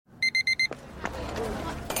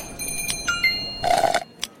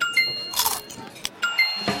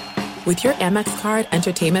With your Amex card,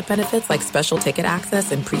 entertainment benefits like special ticket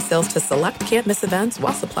access and pre-sales to select can't-miss events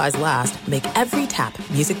while supplies last make every tap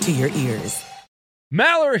music to your ears.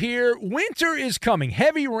 Maller here. Winter is coming.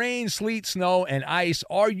 Heavy rain, sleet, snow, and ice.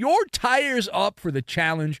 Are your tires up for the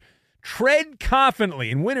challenge? Tread confidently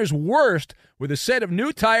in winter's worst with a set of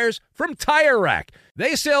new tires from Tire Rack.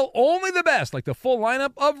 They sell only the best, like the full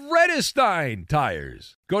lineup of Redestein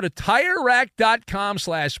tires. Go to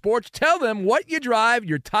TireRack.com/sports. Tell them what you drive.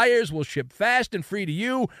 Your tires will ship fast and free to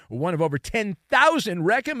you. One of over 10,000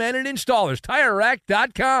 recommended installers.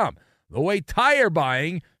 TireRack.com. The way tire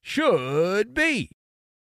buying should be.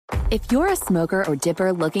 If you're a smoker or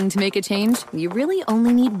dipper looking to make a change, you really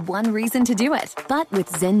only need one reason to do it. But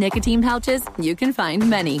with Zyn nicotine pouches, you can find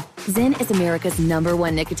many. Zyn is America's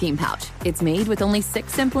 #1 nicotine pouch. It's made with only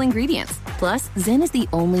 6 simple ingredients. Plus, Zyn is the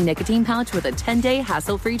only nicotine pouch with a 10-day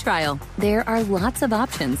hassle-free trial. There are lots of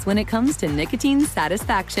options when it comes to nicotine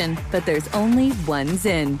satisfaction, but there's only one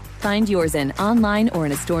Zyn. Find your Zyn online or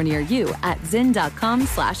in a store near you at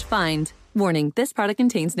zyn.com/find. Warning, this product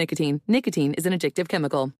contains nicotine. Nicotine is an addictive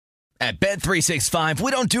chemical. At Bet365, we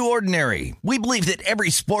don't do ordinary. We believe that every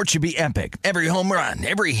sport should be epic. Every home run,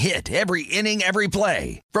 every hit, every inning, every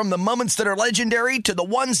play. From the moments that are legendary to the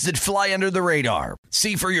ones that fly under the radar.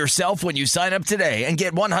 See for yourself when you sign up today and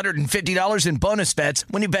get $150 in bonus bets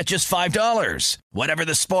when you bet just $5. Whatever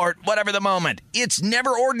the sport, whatever the moment, it's never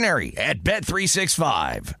ordinary at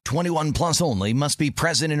Bet365. 21 plus only. Must be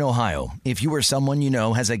present in Ohio. If you or someone you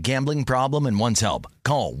know has a gambling problem and wants help,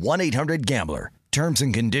 call 1-800-GAMBLER. Terms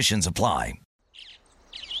and conditions apply.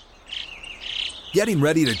 Getting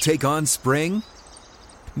ready to take on spring?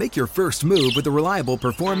 Make your first move with the reliable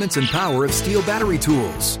performance and power of Steel battery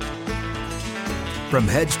tools. From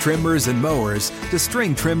hedge trimmers and mowers to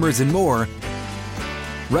string trimmers and more,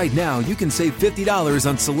 right now you can save $50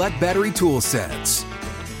 on select battery tool sets.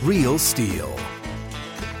 Real Steel.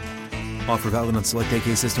 Offer valid on select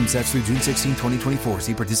AK system sets through June 16, 2024.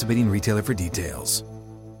 See participating retailer for details.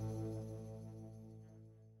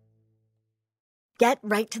 Get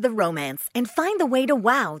right to the romance and find the way to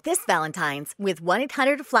wow this Valentine's with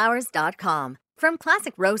 1-800-Flowers.com. From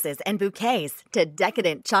classic roses and bouquets to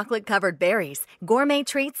decadent chocolate-covered berries, gourmet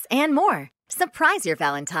treats, and more. Surprise your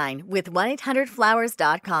Valentine with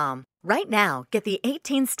 1-800-Flowers.com. Right now, get the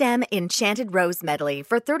 18-stem Enchanted Rose Medley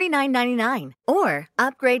for $39.99 or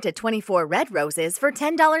upgrade to 24 red roses for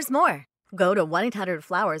 $10 more. Go to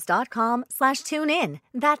 1-800-Flowers.com/tune-in.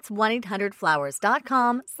 That's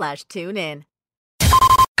 1-800-Flowers.com/tune-in.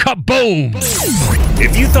 Kaboom!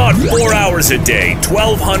 If you thought 4 hours a day,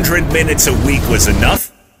 1,200 minutes a week was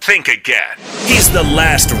enough, think again. He's the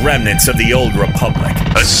last remnants of the old republic,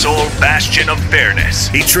 a sole bastion of fairness.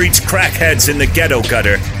 He treats crackheads in the ghetto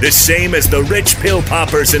gutter the same as the rich pill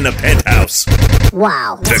poppers in the penthouse.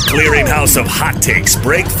 Wow. The clearinghouse of hot takes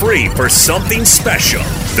break free for something special.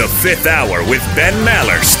 The Fifth Hour with Ben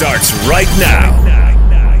Maller starts right now.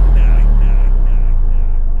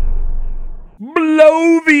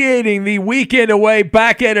 Bloviating the weekend away,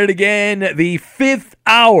 back at it again, the Fifth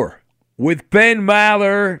Hour with Ben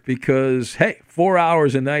Maller, because, hey, 4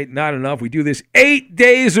 hours a night, not enough. We do this 8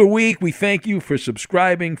 days a week. We thank you for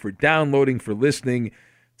subscribing, for downloading, for listening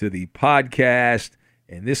to the podcast,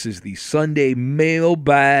 and this is the Sunday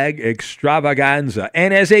Mailbag Extravaganza.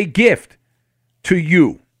 And as a gift to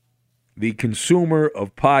you, the consumer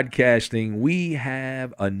of podcasting, we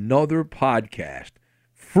have another podcast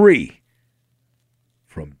free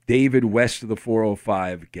from David West of the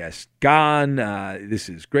 405 Gascon. This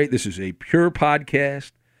is great. This is a pure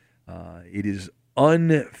podcast. It is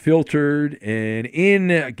unfiltered. And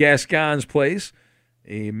in Gascon's place,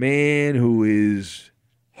 a man who is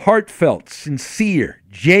heartfelt, sincere,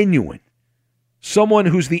 genuine, someone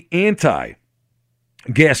who's the anti-Gascon.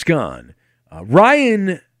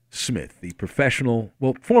 Ryan Smith, the professional,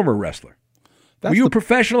 former wrestler. Were you a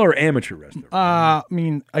professional or amateur wrestler? I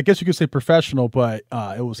mean, I guess you could say professional, but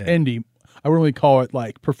it was indie. I wouldn't really call it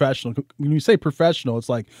like professional. When you say professional, it's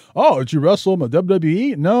like, oh, did you wrestle in the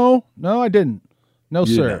WWE? No, I didn't. No,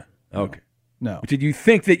 sir. Okay. No. But did you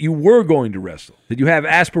think that you were going to wrestle? Did you have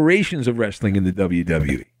aspirations of wrestling in the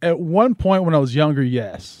WWE? At one point when I was younger,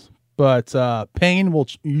 yes. But pain will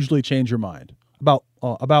usually change your mind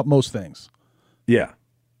about most things. Yeah.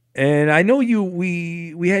 And I know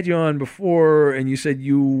we had you on before, and you said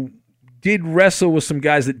you did wrestle with some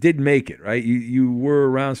guys that did make it, right? You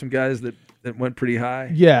were around some guys that went pretty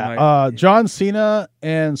high. Yeah, John Cena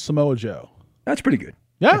and Samoa Joe. That's pretty good.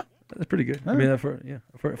 Yeah, that's pretty good. I mean, if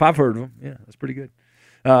I've heard of them, yeah, that's pretty good.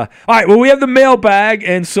 All right, well, we have the mailbag,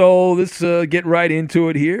 and so let's get right into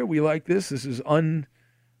it here. We like this. This is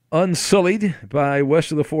unsullied by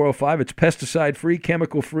west of the 405. It's pesticide-free,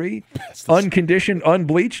 chemical-free, unconditioned,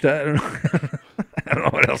 unbleached. I don't know. I don't know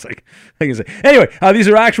what else I can say. Anyway, these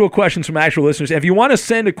are actual questions from actual listeners. If you want to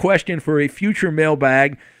send a question for a future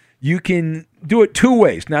mailbag, you can do it two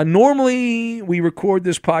ways. Now, normally we record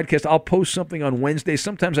this podcast. I'll post something on Wednesday.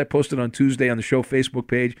 Sometimes I post it on Tuesday on the show Facebook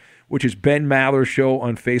page, which is Ben Maller Show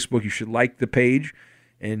on Facebook. You should like the page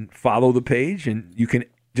and follow the page, and you can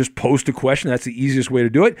just post a question. That's the easiest way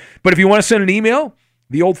to do it. But if you want to send an email,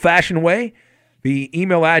 the old-fashioned way, the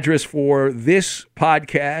email address for this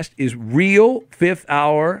podcast is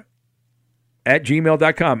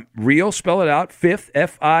realfifthhour@gmail.com. Real, spell it out, fifth,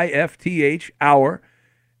 F-I-F-T-H, hour,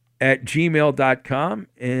 @gmail.com,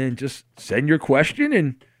 and just send your question,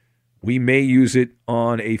 and we may use it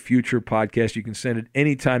on a future podcast. You can send it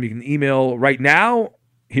anytime. You can email right now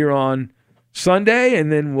here on Sunday,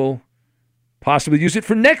 and then we'll possibly use it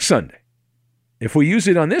for next Sunday. If we use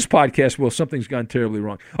it on this podcast, well, something's gone terribly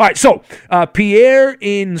wrong. All right, so Pierre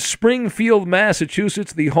in Springfield,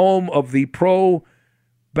 Massachusetts, the home of the Pro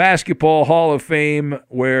Basketball Hall of Fame,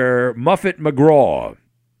 where Muffet McGraw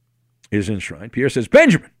is enshrined. Pierre says,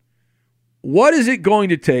 Benjamin, what is it going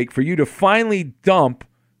to take for you to finally dump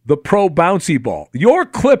the pro bouncy ball? Your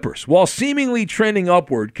Clippers, while seemingly trending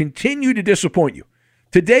upward, continue to disappoint you.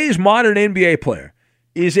 Today's modern NBA player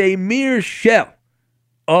is a mere shell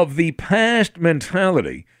of the past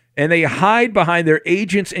mentality, and they hide behind their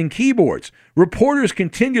agents and keyboards. Reporters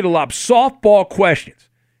continue to lob softball questions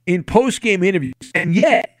in post-game interviews, and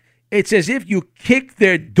yet it's as if you kicked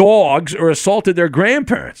their dogs or assaulted their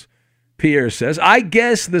grandparents. Pierre says, I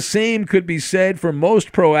guess the same could be said for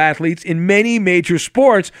most pro athletes in many major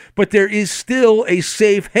sports, but there is still a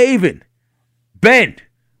safe haven. Ben,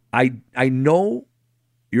 I know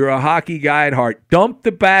you're a hockey guy at heart. Dump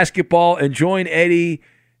the basketball and join Eddie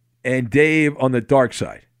and Dave on the dark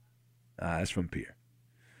side. That's from Pierre.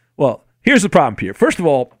 Well, here's the problem, Pierre. First of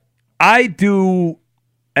all, I do,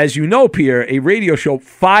 as you know, Pierre, a radio show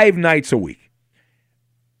 5 nights a week.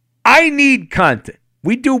 I need content.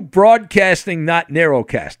 We do broadcasting, not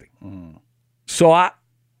narrowcasting. So I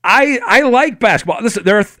like basketball. Listen,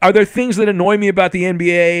 are there things that annoy me about the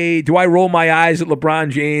NBA? Do I roll my eyes at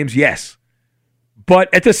LeBron James? Yes.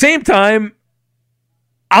 But at the same time,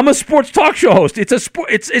 I'm a sports talk show host. It's a sport.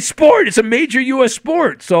 It's sport. It's a major U.S.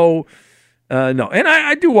 sport. So, no. And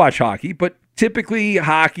I do watch hockey, but typically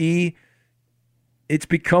hockey, it's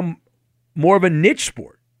become more of a niche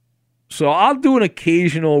sport. So I'll do an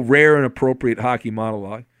occasional rare and appropriate hockey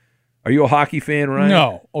monologue. Are you a hockey fan, Ryan?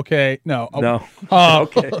 No. Okay. No. No.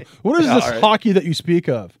 Okay. What is this hockey that you speak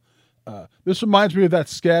of? This reminds me of that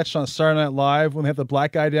sketch on Saturday Night Live when they had the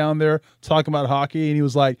black guy down there talking about hockey, and he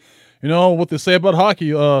was like, you know what they say about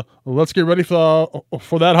hockey? Let's get ready for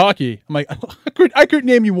that hockey. I'm like, I could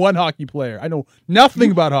name you one hockey player. I know nothing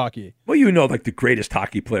about hockey. Well, you know, like the greatest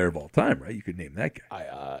hockey player of all time, right? You could name that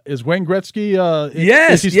guy. Is Wayne Gretzky?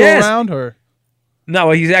 Yes. Is he still around? Or no?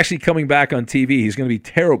 He's actually coming back on TV. He's going to be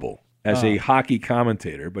terrible as a hockey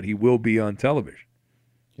commentator, but he will be on television.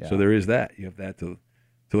 Yeah. So there is that. You have that to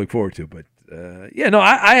look forward to. But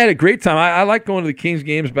I had a great time. I liked going to the Kings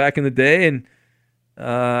games back in the day, and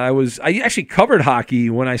I actually covered hockey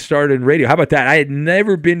when I started in radio. How about that? I had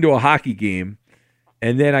never been to a hockey game,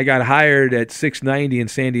 and then I got hired at 690 in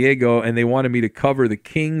San Diego, and they wanted me to cover the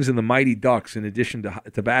Kings and the Mighty Ducks in addition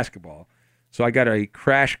to basketball. So I got a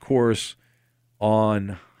crash course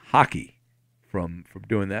on hockey from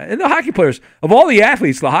doing that. And the hockey players, of all the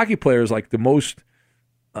athletes, the hockey players like the most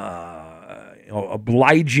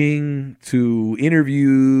obliging to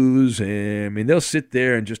interviews, and I mean they'll sit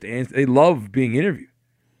there and just answer. They love being interviewed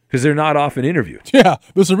because they're not often interviewed. Yeah,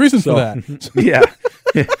 there's a reason for that. Yeah,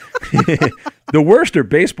 the worst are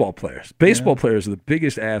baseball players. Baseball players are the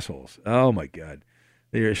biggest assholes. Oh my God,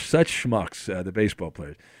 they are such schmucks. The baseball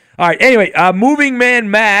players. All right. Anyway, moving man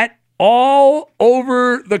Matt, all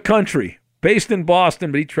over the country, based in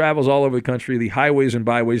Boston, but he travels all over the country. The highways and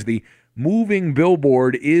byways. The moving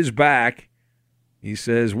billboard is back. He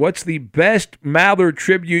says, what's the best Maller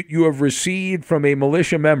tribute you have received from a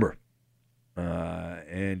militia member?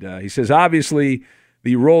 And he says, obviously,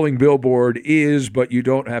 the rolling billboard is, but you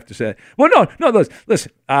don't have to say it. Well, no,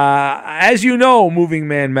 listen. As you know, moving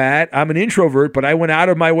man Matt, I'm an introvert, but I went out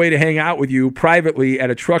of my way to hang out with you privately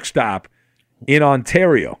at a truck stop in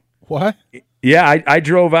Ontario. What? Yeah, I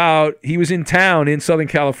drove out. He was in town in Southern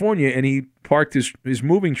California, and he parked his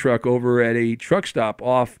moving truck over at a truck stop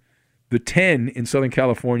off the 10 in Southern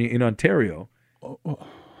California in Ontario.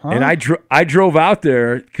 And I drove out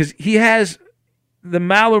there because he has the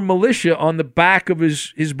Maller militia on the back of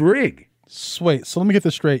his brig. Wait, so let me get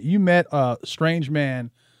this straight. You met a strange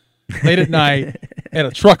man late at night at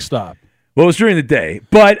a truck stop. Well, it was during the day,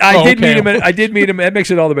 but I did okay. meet him. I did meet him. That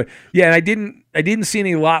makes it all the better. Yeah, and I didn't see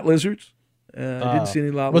any lot lizards. I didn't see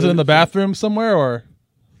any lot. Was lizards. it in the bathroom somewhere, or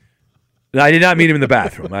No, I did not meet him in the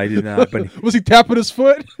bathroom. I did not. But was he tapping his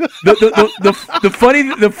foot? the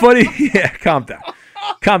funny. Yeah, calm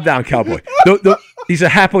down, cowboy. He's a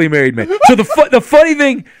happily married man. So the funny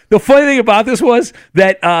thing about this was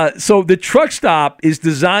that so the truck stop is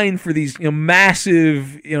designed for these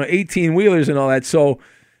massive 18-wheelers and all that. So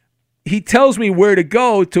he tells me where to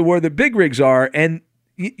go to where the big rigs are, and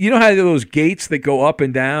you know how there are those gates that go up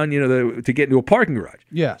and down, to get into a parking garage.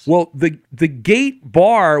 Yes. Well, the gate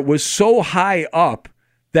bar was so high up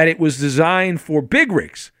that it was designed for big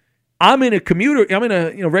rigs. I'm in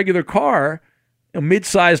a regular car, a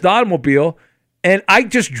mid-sized automobile, and I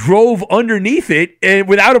just drove underneath it and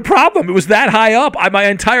without a problem. It was that high up. My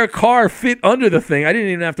entire car fit under the thing. I didn't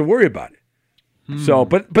even have to worry about it. So,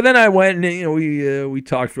 but then I went and we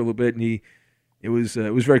talked for a little bit, and it was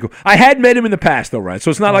very cool. I had met him in the past though, right?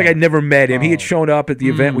 So it's not like I'd never met him. He had shown up at the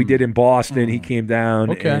event we did in Boston. He came down,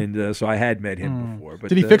 and so I had met him before. But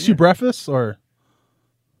did he fix you breakfast or?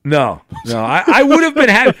 No. I would have been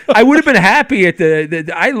happy. I would have been happy at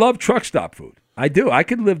the. I love truck stop food. I do. I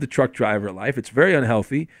could live the truck driver life. It's very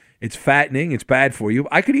unhealthy. It's fattening. It's bad for you.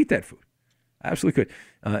 I could eat that food. Absolutely could.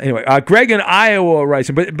 Anyway, Greg in Iowa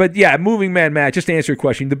writes, but yeah, moving man, Matt, just to answer your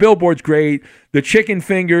question, the billboard's great. The chicken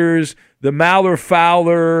fingers, the Mallard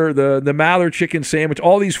Fowler, the Mallard chicken sandwich,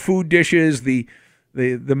 all these food dishes, the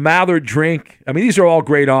Mallard drink. I mean, these are all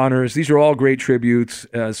great honors. These are all great tributes.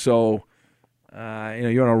 So you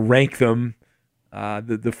want to rank them.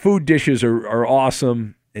 The food dishes are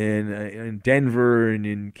awesome in Denver and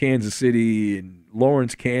in Kansas City and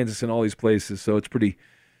Lawrence, Kansas, and all these places. So it's pretty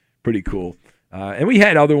cool. And we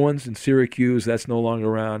had other ones in Syracuse. That's no longer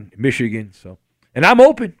around. Michigan. So, and I'm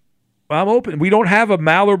open. We don't have a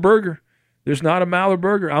Mallard burger. There's not a Mallard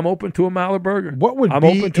burger. I'm open to a Mallard burger. What would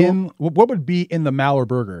be in the Mallard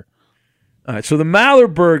burger? All right. So the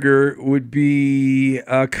Mallard burger would be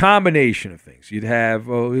a combination of things. You'd have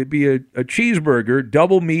it'd be a cheeseburger,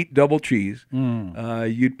 double meat, double cheese.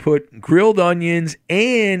 You'd put grilled onions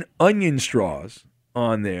and onion straws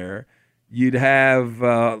on there. You'd have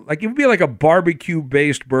it would be like a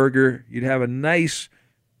barbecue-based burger. You'd have a nice,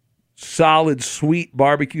 solid, sweet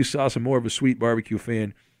barbecue sauce. I'm more of a sweet barbecue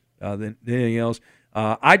fan than anything else.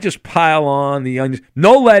 I just pile on the onions.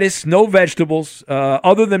 No lettuce, no vegetables,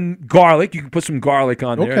 other than garlic. You can put some garlic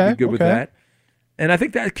on there. I'd be good with that. And I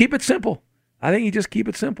think keep it simple. I think you just keep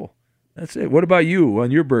it simple. That's it. What about you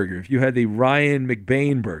on your burger? If you had the Ryan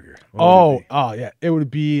McBain burger. Yeah. It would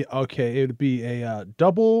be a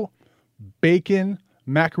double bacon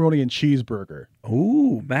macaroni and cheeseburger.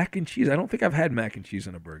 Ooh, mac and cheese. I don't think I've had mac and cheese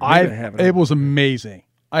on a burger. It was amazing.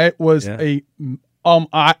 I was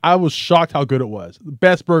shocked how good it was. The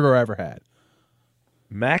best burger I ever had.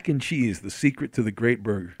 Mac and cheese, the secret to the great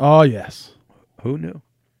burger. Oh yes. Who knew?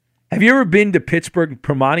 Have you ever been to Pittsburgh?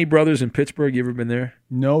 Permani Brothers in Pittsburgh? You ever been there?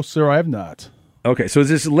 No, sir, I have not. Okay, so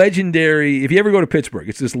it's this legendary. If you ever go to Pittsburgh,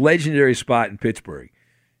 it's this legendary spot in Pittsburgh.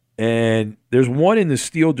 And there's one in the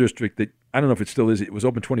Steel District that I don't know if it still is. It was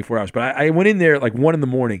open 24 hours. But I went in there at like 1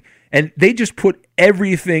 a.m, and they just put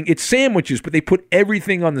everything. It's sandwiches, but they put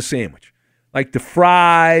everything on the sandwich. Like the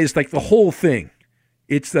fries, like the whole thing.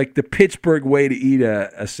 It's like the Pittsburgh way to eat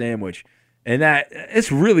a sandwich. And it's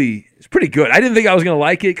pretty good. I didn't think I was going to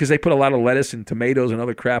like it because they put a lot of lettuce and tomatoes and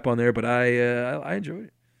other crap on there, but I enjoyed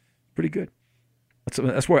it. Pretty good.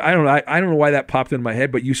 That's where I don't know why that popped into my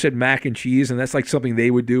head, but you said mac and cheese, and that's like something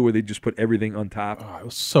they would do where they just put everything on top. Oh, it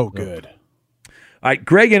was so good. All right,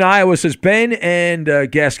 Greg in Iowa says, Ben and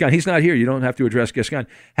Gascon, he's not here. You don't have to address Gascon.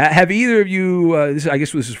 Have either of you, I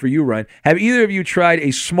guess this is for you, Ryan, have either of you tried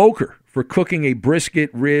a smoker for cooking a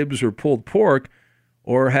brisket, ribs, or pulled pork,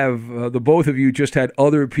 or have the both of you just had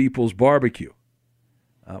other people's barbecue?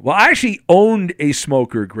 Well, I actually owned a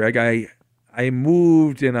smoker, Greg. I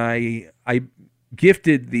moved and I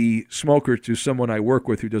gifted the smoker to someone I work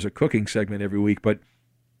with who does a cooking segment every week, but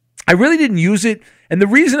I really didn't use it. And the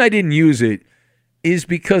reason I didn't use it is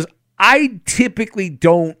because I typically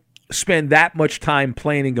don't spend that much time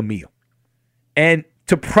planning a meal. And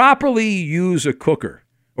to properly use a cooker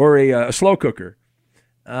or a slow cooker,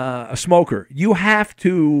 a smoker, you have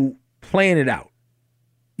to plan it out.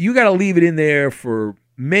 You got to leave it in there for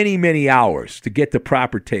many, many hours to get the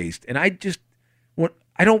proper taste. And I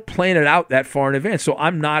don't plan it out that far in advance, so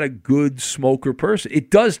I'm not a good smoker person.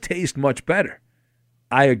 It does taste much better.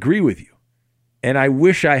 I agree with you. And I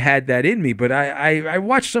wish I had that in me, but I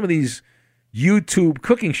watch some of these YouTube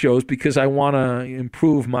cooking shows because I want to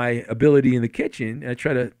improve my ability in the kitchen. I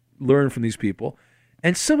try to learn from these people.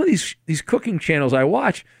 And some of these cooking channels I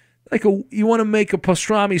watch, like you want to make a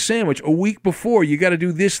pastrami sandwich a week before, you got to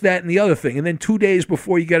do this, that, and the other thing. And then 2 days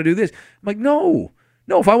before, you got to do this. I'm like, no,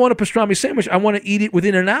 if I want a pastrami sandwich, I want to eat it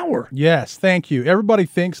within an hour. Yes, thank you. Everybody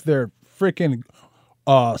thinks they're freaking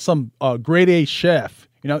some grade A chef.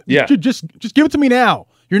 Just give it to me now.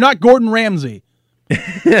 You're not Gordon Ramsay.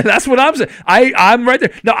 That's what I'm saying. I'm right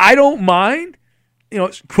there. Now, I don't mind,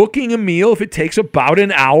 cooking a meal if it takes about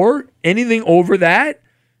an hour. Anything over that,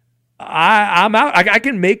 I'm out. I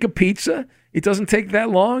can make a pizza. It doesn't take that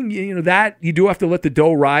long. That you do have to let the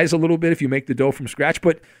dough rise a little bit if you make the dough from scratch.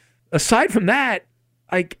 But aside from that,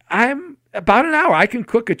 I'm about an hour. I can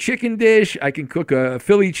cook a chicken dish. I can cook a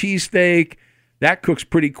Philly cheesesteak. That cooks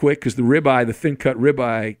pretty quick because the thin cut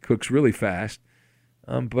ribeye cooks really fast.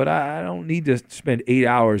 But I don't need to spend 8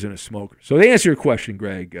 hours in a smoker. So to answer your question,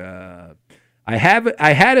 Greg, I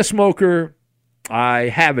had a smoker. I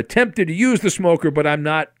have attempted to use the smoker, but I'm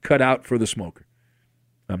not cut out for the smoker.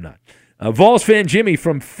 I'm not. Vols fan Jimmy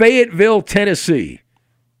from Fayetteville, Tennessee,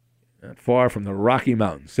 not far from the Rocky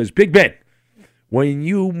Mountains, says, Big Ben, when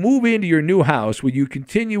you move into your new house, will you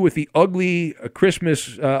continue with the ugly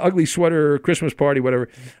ugly sweater Christmas party, whatever,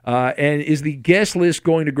 and is the guest list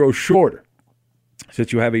going to grow shorter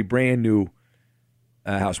since you have a brand new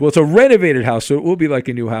house? Well, it's a renovated house, so it will be like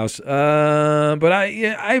a new house. But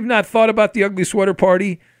I've not thought about the ugly sweater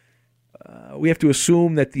party. We have to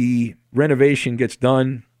assume that the renovation gets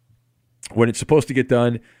done when it's supposed to get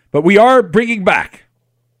done. But we are bringing back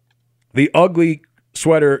the ugly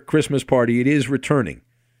sweater Christmas party. It is returning.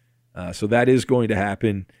 So that is going to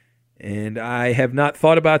happen. And I have not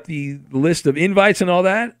thought about the list of invites and all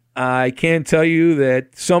that. I can tell you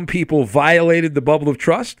that some people violated the bubble of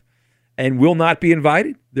trust and will not be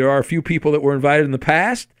invited. There are a few people that were invited in the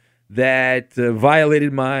past that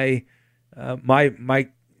violated my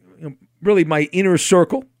inner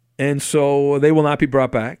circle, and so they will not be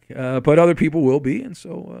brought back. But other people will be, and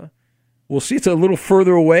so we'll see. It's a little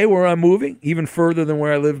further away where I'm moving, even further than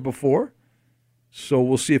where I lived before. So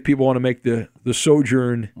we'll see if people want to make the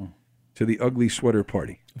sojourn to the ugly sweater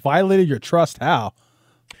party. Violated your trust? How?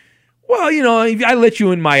 Well, if I let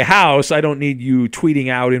you in my house, I don't need you tweeting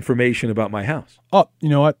out information about my house. Oh, you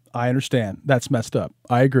know what? I understand. That's messed up.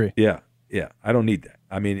 I agree. Yeah. I don't need that.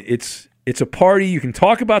 I mean, it's a party. You can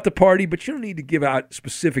talk about the party, but you don't need to give out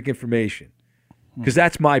specific information because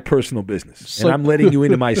that's my personal business, and I'm letting you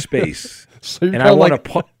into my space. And I want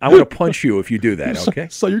to punch you if you do that. Okay.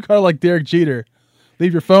 So you're kind of like Derek Jeter.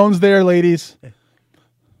 Leave your phones there, ladies.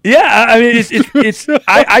 Yeah, I mean, it's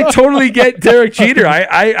I totally get Derek Jeter.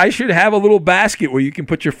 I should have a little basket where you can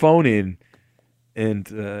put your phone in, and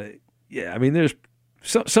I mean, there's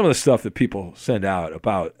some of the stuff that people send out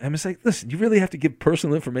about. I'm just like, listen, you really have to give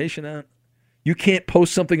personal information out? You can't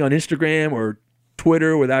post something on Instagram or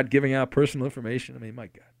Twitter without giving out personal information. I mean, my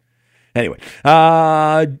God. Anyway,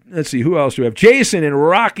 let's see, who else do we have? Jason in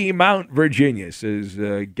Rocky Mount, Virginia says,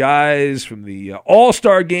 guys, from the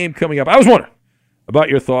All-Star game coming up, I was wondering about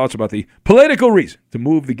your thoughts about the political reason to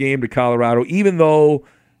move the game to Colorado, even though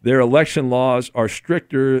their election laws are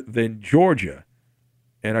stricter than Georgia.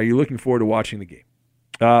 And are you looking forward to watching the game?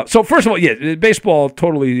 So first of all, baseball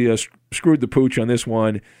totally screwed the pooch on this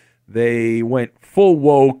one. They went full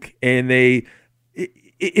woke, and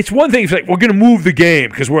it's one thing, it's like, we're going to move the game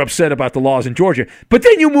because we're upset about the laws in Georgia. But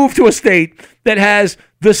then you move to a state that has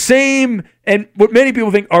the same, and what many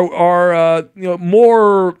people think are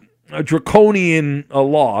more draconian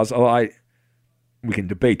laws. We can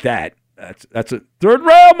debate that. That's a third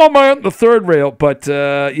rail, my man, the third rail. But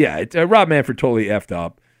Rob Manfred totally effed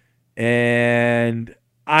up. And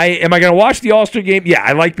am I going to watch the All-Star game? Yeah,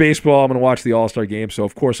 I like baseball. I'm going to watch the All-Star game, so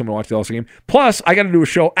of course I'm going to watch the All-Star game. Plus, I got to do a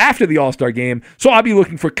show after the All-Star game, so I'll be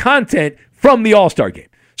looking for content from the All-Star game.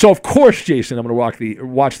 So of course, Jason, I'm going to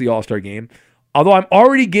watch the All-Star game. Although I'm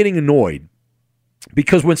already getting annoyed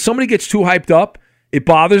because when somebody gets too hyped up, it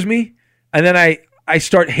bothers me, and then I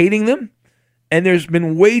start hating them. And there's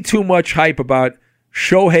been way too much hype about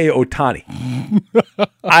Shohei Ohtani.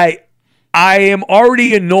 I am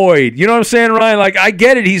already annoyed. You know what I'm saying, Ryan? Like, I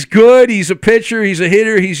get it. He's good. He's a pitcher. He's a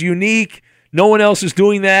hitter. He's unique. No one else is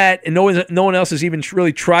doing that, and no one else has even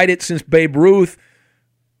really tried it since Babe Ruth.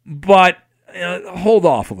 But hold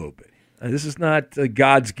off a little bit. This is not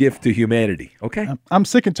God's gift to humanity, okay? I'm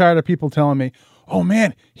sick and tired of people telling me, oh,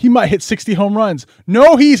 man, he might hit 60 home runs.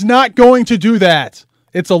 No, he's not going to do that.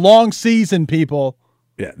 It's a long season, people.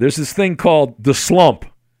 Yeah, there's this thing called the slump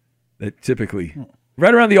that typically,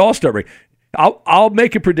 right around the All-Star break. I'll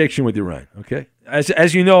make a prediction with you, Ryan, okay?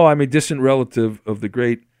 As you know, I'm a distant relative of the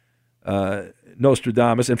great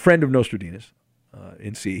Nostradamus and friend of Nostradamus.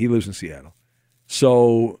 He lives in Seattle.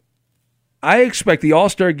 So I expect the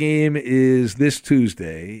All-Star game is this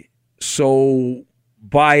Tuesday. So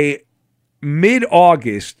by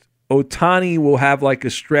mid-August, Ohtani will have like a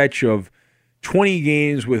stretch of 20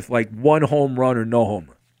 games with like one home run or no home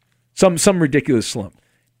run. Some ridiculous slump.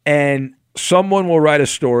 And someone will write a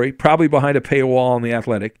story, probably behind a paywall on The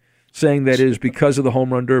Athletic, saying that it is because of the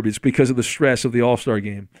home run derby. It's because of the stress of the All-Star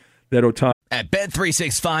game that Ohtani. At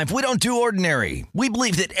Bet365, we don't do ordinary. We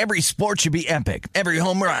believe that every sport should be epic. Every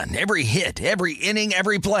home run, every hit, every inning,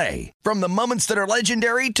 every play. From the moments that are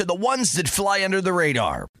legendary to the ones that fly under the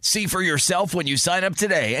radar. See for yourself when you sign up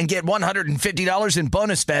today and get $150 in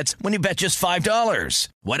bonus bets when you bet just $5.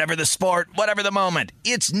 Whatever the sport, whatever the moment,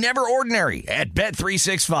 it's never ordinary at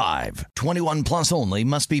Bet365. 21 plus only.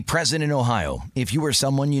 Must be present in Ohio. If you or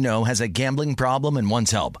someone you know has a gambling problem and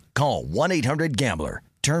wants help, call 1-800-GAMBLER.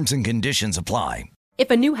 Terms and conditions apply. If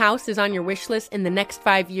a new house is on your wish list in the next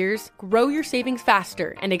 5 years, grow your savings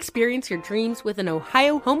faster and experience your dreams with an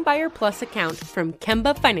Ohio Homebuyer Plus account from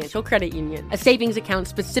Kemba Financial Credit Union. A savings account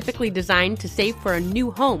specifically designed to save for a new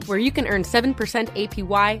home, where you can earn 7%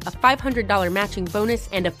 APY, a $500 matching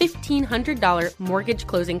bonus, and a $1,500 mortgage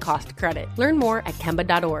closing cost credit. Learn more at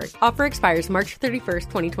Kemba.org. Offer expires March 31st,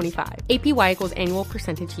 2025. APY equals annual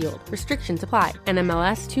percentage yield. Restrictions apply.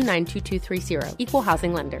 NMLS 292230. Equal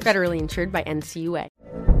housing lender. Federally insured by NCUA.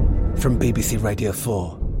 From BBC Radio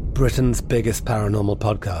 4, Britain's biggest paranormal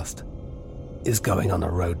podcast is going on a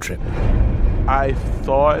road trip. I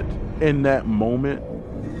thought in that moment,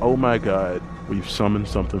 oh my God, we've summoned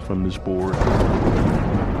something from this board.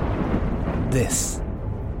 This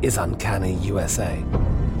is Uncanny USA.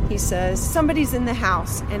 He says, somebody's in the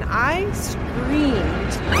house, and I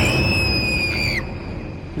screamed.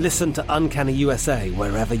 Listen to Uncanny USA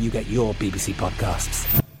wherever you get your BBC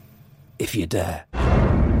podcasts, if you dare.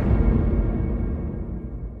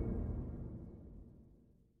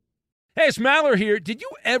 Hey, it's Maller here. Did you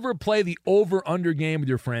ever play the over-under game with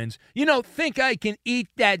your friends? You know, think I can eat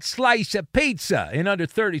that slice of pizza in under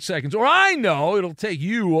 30 seconds. Or I know it'll take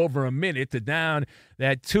you over a minute to down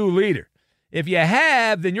that 2-liter. If you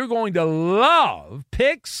have, then you're going to love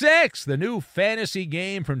Pick Six, the new fantasy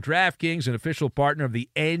game from DraftKings, an official partner of the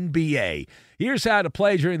NBA. Here's how to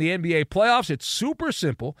play during the NBA playoffs. It's super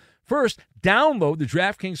simple. First, download the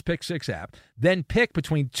DraftKings Pick Six app, then pick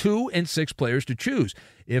between 2 and 6 players to choose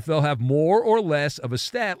if they'll have more or less of a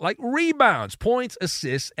stat like rebounds, points,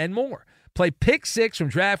 assists, and more. Play Pick Six from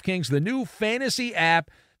DraftKings, the new fantasy app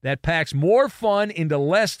that packs more fun into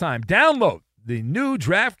less time. Download the new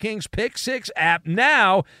DraftKings Pick Six app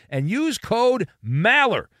now and use code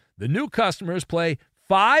MALLER. The new customers play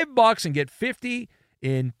 $5 and get $50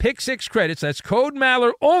 in Pick Six credits. That's code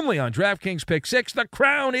MALLER only on DraftKings Pick Six. The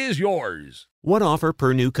crown is yours. One offer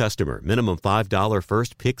per new customer. Minimum $5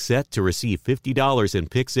 first pick set to receive $50 in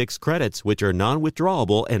Pick Six credits, which are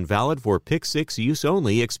non-withdrawable and valid for Pick Six use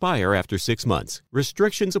only. Expire after 6 months.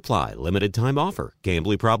 Restrictions apply. Limited time offer.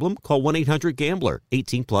 Gambling problem? Call 1-800-GAMBLER.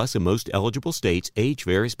 18 plus in most eligible states. Age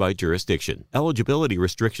varies by jurisdiction. Eligibility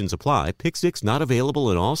restrictions apply. Pick Six not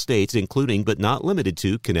available in all states, including but not limited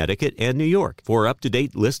to Connecticut and New York. For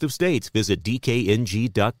up-to-date list of states, visit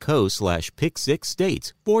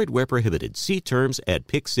dkng.co/pick6states. Void where prohibited. See terms at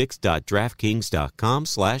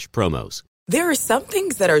pick6.draftkings.com/promos. There are some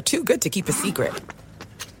things that are too good to keep a secret.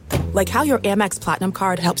 Like how your Amex Platinum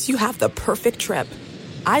card helps you have the perfect trip.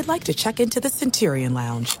 I'd like to check into the Centurion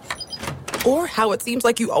Lounge. Or how it seems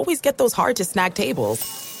like you always get those hard-to-snag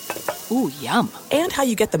tables. Ooh, yum. And how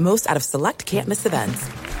you get the most out of select can't-miss events.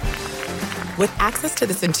 With access to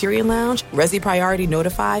the Centurion Lounge, Resi Priority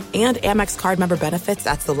Notify, and Amex card member benefits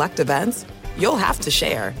at select events, you'll have to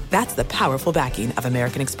share. That's the powerful backing of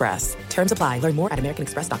American Express. Terms apply. Learn more at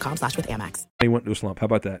americanexpress.com/withAmex. He went to a slump. How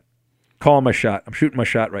about that? Calling my shot. I'm shooting my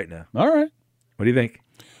shot right now. All right. What do you think?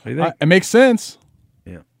 It makes sense.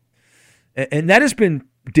 Yeah. And that has been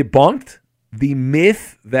debunked. The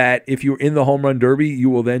myth that if you're in the home run derby, you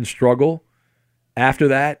will then struggle after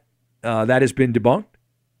that, that has been debunked.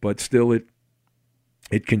 But still, it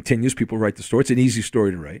continues. People write the story. It's an easy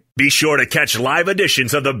story to write. Be sure to catch live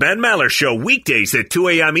editions of the Ben Maller Show weekdays at 2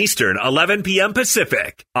 a.m. Eastern, 11 p.m.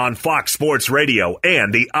 Pacific on Fox Sports Radio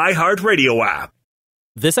and the iHeartRadio app.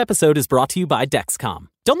 This episode is brought to you by Dexcom.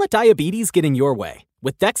 Don't let diabetes get in your way.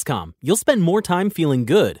 With Dexcom, you'll spend more time feeling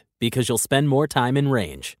good because you'll spend more time in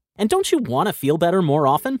range. And don't you want to feel better more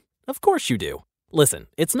often? Of course you do. Listen,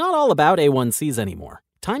 it's not all about A1Cs anymore.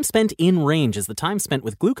 Time spent in range is the time spent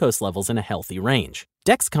with glucose levels in a healthy range.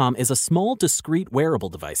 Dexcom is a small, discreet wearable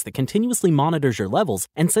device that continuously monitors your levels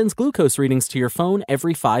and sends glucose readings to your phone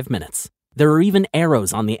every 5 minutes. There are even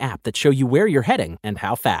arrows on the app that show you where you're heading and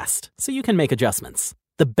how fast, so you can make adjustments.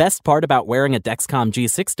 The best part about wearing a Dexcom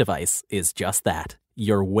G6 device is just that.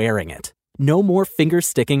 You're wearing it. No more finger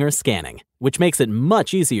sticking or scanning, which makes it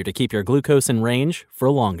much easier to keep your glucose in range for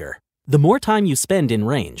longer. The more time you spend in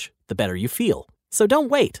range, the better you feel. So don't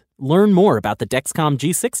wait. Learn more about the Dexcom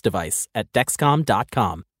G6 device at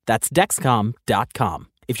Dexcom.com. That's Dexcom.com.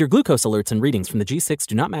 If your glucose alerts and readings from the G6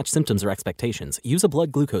 do not match symptoms or expectations, use a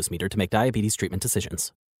blood glucose meter to make diabetes treatment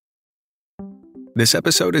decisions. This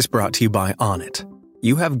episode is brought to you by Onnit.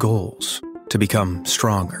 You have goals to become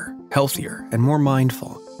stronger, healthier, and more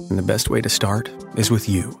mindful. And the best way to start is with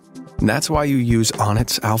you. And that's why you use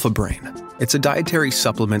Onnit's Alpha Brain. It's a dietary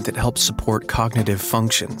supplement that helps support cognitive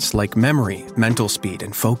functions like memory, mental speed,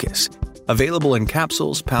 and focus. Available in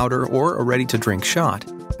capsules, powder, or a ready-to-drink shot,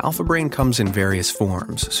 Alpha Brain comes in various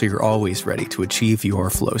forms, so you're always ready to achieve your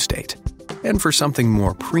flow state. And for something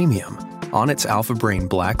more premium, Onnit's Alpha Brain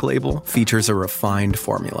Black Label features a refined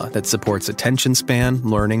formula that supports attention span,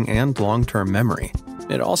 learning, and long-term memory.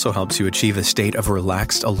 It also helps you achieve a state of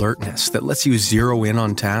relaxed alertness that lets you zero in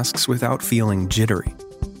on tasks without feeling jittery.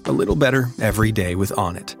 A little better every day with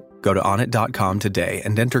Onnit. Go to Onnit.com today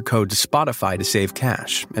and enter code SPOTIFY to save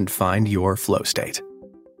cash and find your flow state.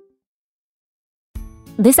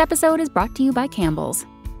 This episode is brought to you by Campbell's.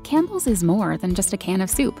 Campbell's is more than just a can of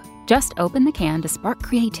soup. Just open the can to spark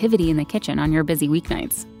creativity in the kitchen on your busy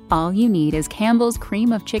weeknights. All you need is Campbell's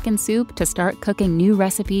cream of chicken soup to start cooking new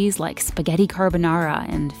recipes like spaghetti carbonara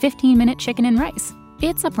and 15-minute chicken and rice.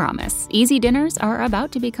 It's a promise. Easy dinners are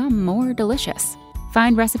about to become more delicious.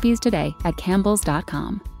 Find recipes today at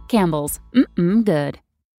Campbells.com. Campbell's. Good.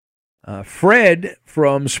 Fred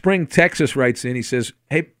from Spring, Texas writes in. He says,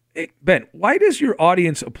 Hey, Ben, why does your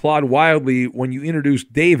audience applaud wildly when you introduce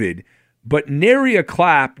David, but nary a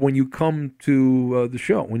clap when you come to the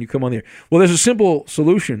show, when you come on the air? Well, there's a simple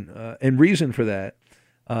solution and reason for that.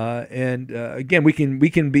 Again, we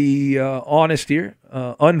can be honest here,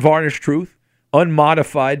 unvarnished truth,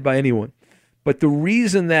 unmodified by anyone. But the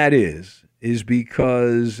reason that is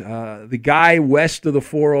because the guy west of the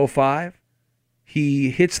 405, he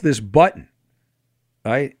hits this button,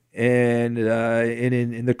 right? And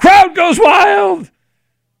the crowd goes wild.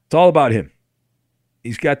 It's all about him.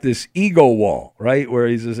 He's got this ego wall, right? Where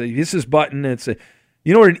he hits this button. And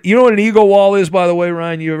you know what an ego wall is, by the way,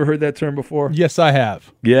 Ryan? You ever heard that term before? Yes, I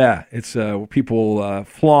have. Yeah, it's where people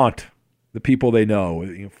flaunt the people they know.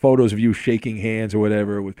 You know, photos of you shaking hands or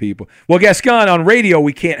whatever with people. Well, Gascon, on radio,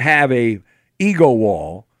 we can't have a ego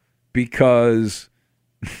wall because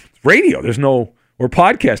radio. Or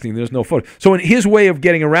podcasting, there's no photo. So in his way of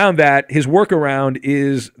getting around that, his workaround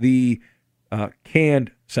is the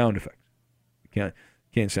canned sound effects. Canned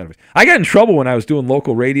sound effects. I got in trouble when I was doing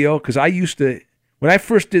local radio because I used to, when I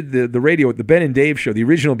first did the radio at the Ben and Dave show, the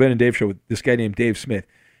original Ben and Dave show with this guy named Dave Smith,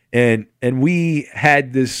 and we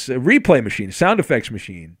had this replay machine, sound effects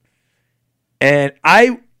machine, and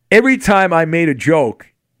every time I made a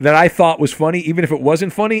joke that I thought was funny, even if it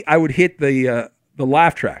wasn't funny, I would hit the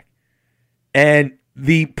laugh track. And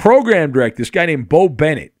the program director, this guy named Bo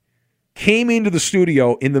Bennett, came into the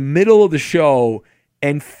studio in the middle of the show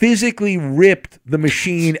and physically ripped the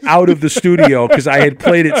machine out of the studio because I had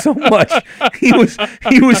played it so much. He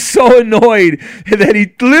was so annoyed that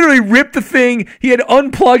he literally ripped the thing. He had to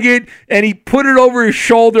unplug it, and he put it over his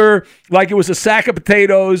shoulder like it was a sack of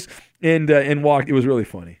potatoes and walked. It was really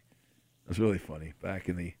funny. It was really funny back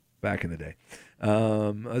in the day.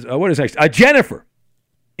 What is next? Jennifer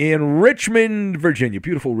in Richmond, Virginia,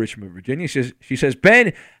 beautiful Richmond, Virginia. She says,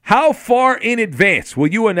 Ben, how far in advance will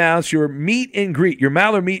you announce your meet and greet, your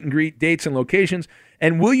Maller meet and greet dates and locations,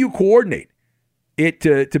 and will you coordinate it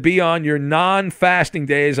to be on your non-fasting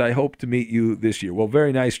days? I hope to meet you this year. Well,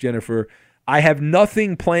 very nice, Jennifer. I have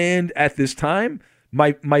nothing planned at this time.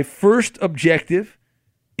 My first objective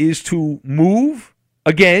is to move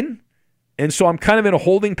again. And so I'm kind of in a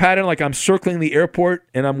holding pattern, like I'm circling the airport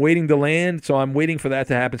and I'm waiting to land. So I'm waiting for that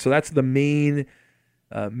to happen. So that's the main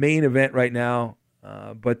event right now.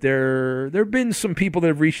 But there have been some people that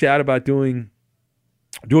have reached out about doing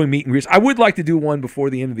meet and greets. I would like to do one before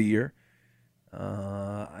the end of the year,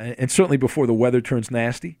 and certainly before the weather turns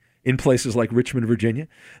nasty in places like Richmond, Virginia,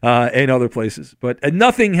 and other places. But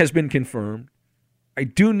nothing has been confirmed. I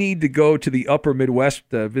do need to go to the upper Midwest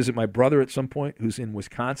to visit my brother at some point who's in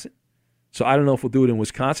Wisconsin. So I don't know if we'll do it in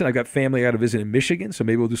Wisconsin. I've got family I got to visit in Michigan, so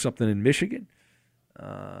maybe we'll do something in Michigan.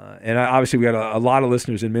 Obviously we got a lot of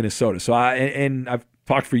listeners in Minnesota. So I've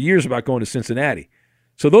talked for years about going to Cincinnati.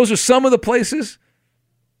 So those are some of the places.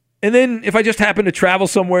 And then if I just happen to travel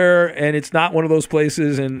somewhere and it's not one of those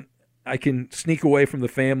places and I can sneak away from the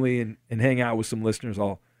family and hang out with some listeners,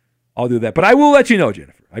 I'll do that. But I will let you know,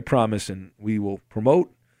 Jennifer. I promise, and we will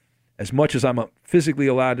promote as much as I'm physically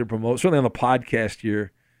allowed to promote. Certainly on the podcast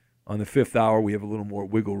here, on the 5th hour, we have a little more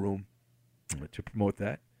wiggle room to promote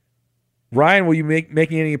that. Ryan, will you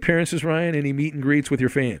making any appearances, Ryan? Any meet and greets with your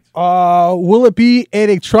fans? Will it be at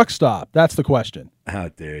a truck stop? That's the question. How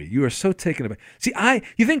dare you? You are so taken aback. See,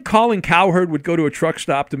 you think Colin Cowherd would go to a truck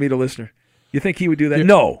stop to meet a listener? You think he would do that?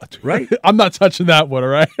 No, right? I'm not touching that one, all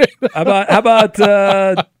right? How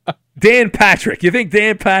about Dan Patrick? You think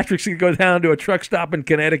Dan Patrick's going to go down to a truck stop in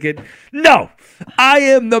Connecticut? No. I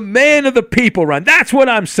am the man of the people, Ryan. That's what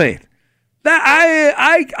I'm saying. That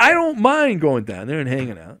I don't mind going down there and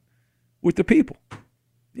hanging out with the people.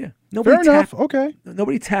 Yeah. Fair enough. Okay.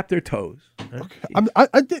 Nobody tapped their toes. Right?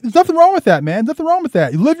 Okay. There's nothing wrong with that, man. Nothing wrong with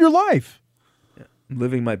that. You live your life. Yeah. I'm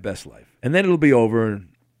living my best life. And then it'll be over and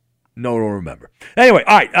no one will remember. Anyway,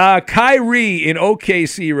 all right. Kyrie in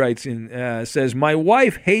OKC writes in, says, my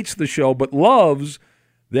wife hates the show but loves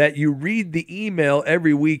that you read the email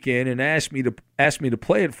every weekend and ask me to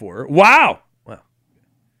play it for her. Wow. Well,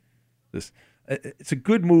 it's a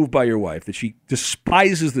good move by your wife that she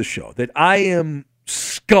despises the show, that I am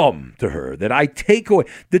scum to her, that I take away.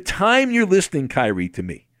 The time you're listening, Kyrie, to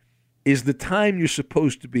me is the time you're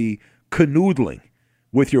supposed to be canoodling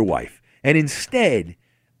with your wife. And instead,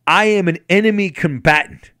 I am an enemy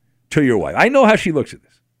combatant to your wife. I know how she looks at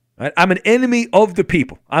this. Right? I'm an enemy of the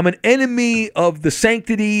people. I'm an enemy of the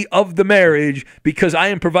sanctity of the marriage because I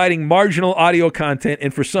am providing marginal audio content,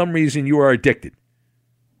 and for some reason you are addicted.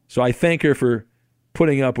 So I thank her for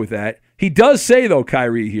putting up with that. He does say, though,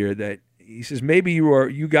 Kyrie here, that he says maybe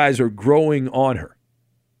you guys are growing on her.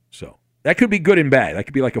 So that could be good and bad. That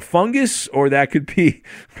could be like a fungus, or that could be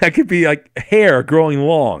like hair growing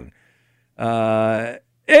long.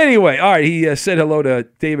 Anyway, all right. He said hello to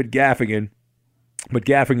David Gaffigan, but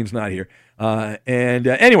Gaffigan's not here.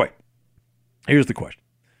 Anyway, here's the question.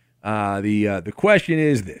 The question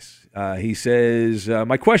is this. He says,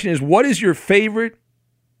 my question is, what is your favorite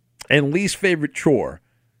and least favorite chore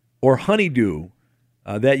or honeydew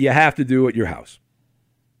that you have to do at your house?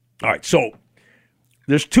 All right, so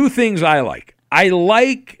there's two things I like. I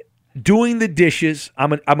like doing the dishes.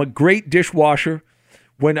 I'm a great dishwasher.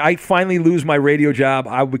 When I finally lose my radio job,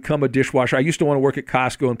 I'll become a dishwasher. I used to want to work at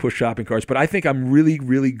Costco and push shopping carts, but I think I'm really,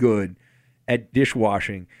 really good at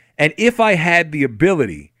dishwashing. And if I had the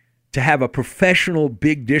ability to have a professional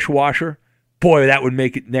big dishwasher, boy, that would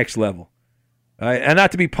make it next level. And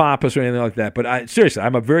not to be pompous or anything like that, but seriously,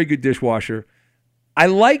 I'm a very good dishwasher. I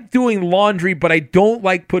like doing laundry, but I don't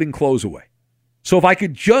like putting clothes away. So if I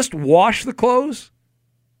could just wash the clothes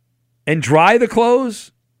and dry the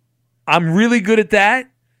clothes, I'm really good at that.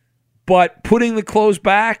 But putting the clothes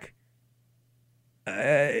back,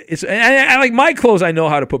 I like my clothes I know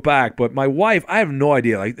how to put back, but my wife, I have no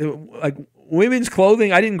idea. Like women's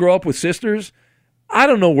clothing, I didn't grow up with sisters. I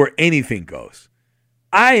don't know where anything goes.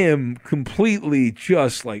 I am completely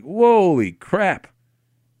just like, holy crap.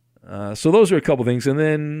 So those are a couple things. And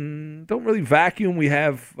then don't really vacuum. We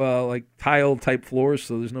have like tile type floors,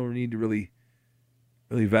 so there's no need to really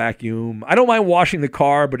vacuum. I don't mind washing the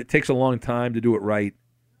car, but it takes a long time to do it right.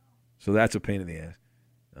 So that's a pain in the ass.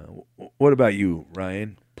 What about you,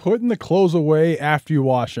 Ryan? Putting the clothes away after you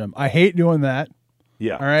wash them. I hate doing that.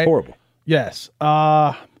 Yeah, all right? It's horrible. Yes.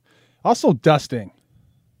 Also dusting.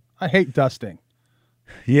 I hate dusting.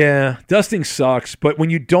 Yeah, dusting sucks. But when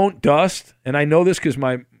you don't dust, and I know this because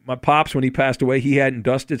my pops, when he passed away, he hadn't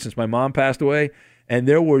dusted since my mom passed away, and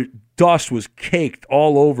dust was caked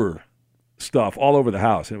all over stuff, all over the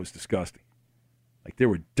house, and it was disgusting. Like there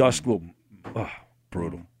were dust,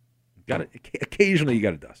 brutal. Occasionally you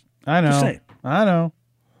got to dust. I know. Just saying. I know.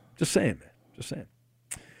 Just saying, man. Just saying.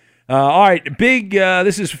 All right,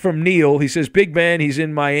 this is from Neil. He says, Big Ben, he's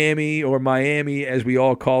in Miami, or Miami as we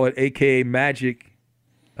all call it, a.k.a. Magic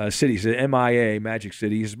City. He said MIA, Magic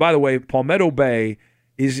City. He says, by the way, Palmetto Bay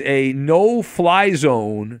is a no-fly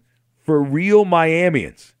zone for real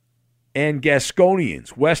Miamians and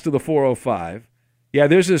Gasconians west of the 405. Yeah,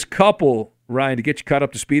 there's this couple, Ryan, to get you caught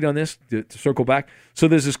up to speed on this, to circle back. So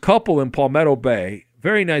there's this couple in Palmetto Bay,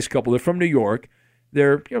 very nice couple. They're from New York.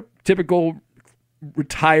 They're typical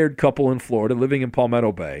retired couple in Florida living in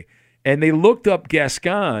Palmetto Bay. And they looked up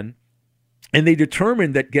Gascon, and they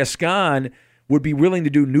determined that Gascon would be willing to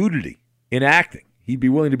do nudity in acting. He'd be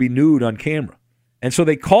willing to be nude on camera. And so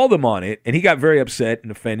they called him on it, and he got very upset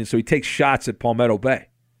and offended, so he takes shots at Palmetto Bay.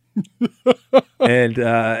 And,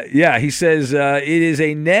 he says it is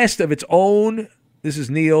a nest of its own, this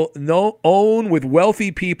is Neil, own with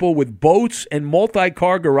wealthy people with boats and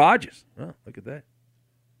multi-car garages. Oh, look at that.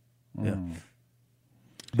 Yeah.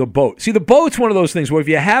 The boat. See, the boat's one of those things where if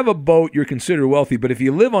you have a boat, you're considered wealthy, but if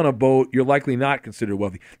you live on a boat, you're likely not considered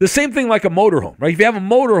wealthy. The same thing like a motorhome, right? If you have a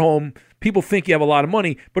motorhome, people think you have a lot of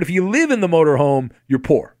money, but if you live in the motorhome, you're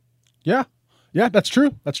poor. Yeah. Yeah, that's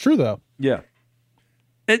true. That's true, though. Yeah.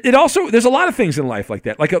 It also, there's a lot of things in life like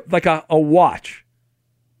that, like a watch.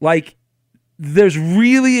 Like, there's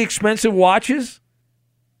really expensive watches,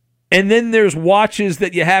 and then there's watches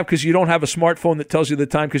that you have because you don't have a smartphone that tells you the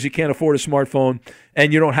time because you can't afford a smartphone,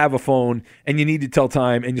 and you don't have a phone, and you need to tell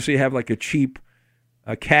time, and so you have like a cheap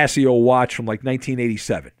Casio watch from like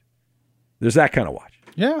 1987. There's that kind of watch.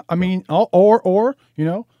 Yeah, I mean, or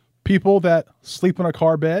people that sleep in a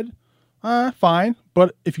car bed, fine.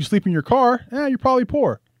 But if you sleep in your car, you're probably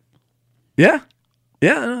poor. Yeah,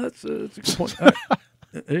 no, that's a good point. All right.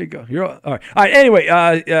 There you go. You're all right. All right. Anyway,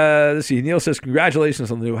 let's see. Neil says,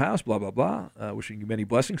 congratulations on the new house, blah, blah, blah. Wishing you many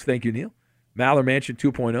blessings. Thank you, Neil. Maller Mansion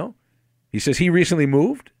 2.0. He says he recently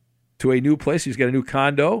moved to a new place. He's got a new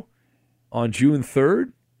condo on June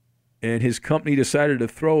 3rd, and his company decided to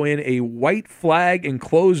throw in a white flag and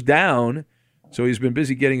close down. So he's been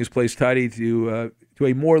busy getting his place tidy to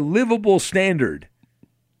a more livable standard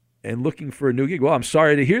and looking for a new gig. Well, I'm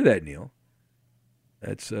sorry to hear that, Neil.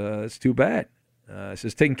 That's too bad. It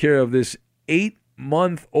says taking care of this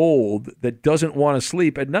 8-month-old that doesn't want to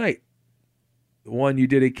sleep at night. The one you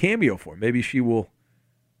did a cameo for. Maybe she will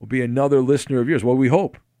be another listener of yours. Well, we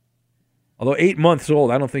hope. Although 8 months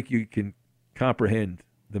old, I don't think you can comprehend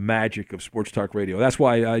the magic of sports talk radio. That's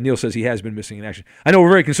why Neil says he has been missing in action. I know we're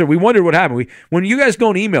very concerned. We wondered what happened. When you guys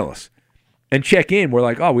don't email us and check in, we're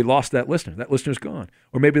like, oh, we lost that listener. That listener's gone.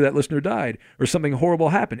 Or maybe that listener died or something horrible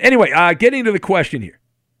happened. Anyway, getting to the question here.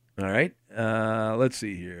 All right. Let's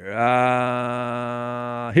see here.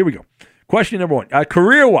 Here we go. Question number 1.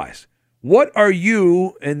 Career-wise, what are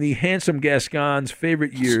you and the handsome Gascon's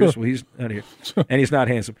favorite years? Well, he's not here, and he's not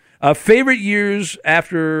handsome. Favorite years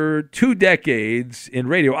after 2 decades in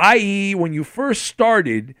radio, i.e. when you first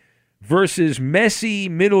started versus messy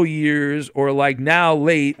middle years or like now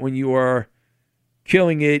late when you are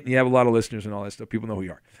killing it and you have a lot of listeners and all that stuff. People know who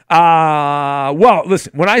you are. Well,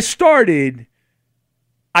 listen, when I started,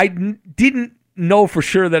 I didn't know for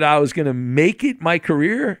sure that I was going to make it my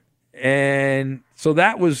career, and so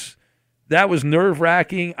that was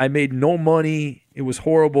nerve-wracking. I made no money. It was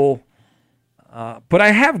horrible. But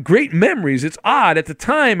I have great memories. It's odd. At the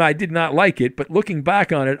time, I did not like it, but looking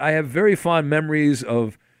back on it, I have very fond memories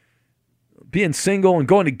of being single and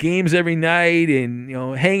going to games every night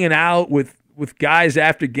and hanging out with guys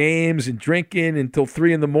after games and drinking until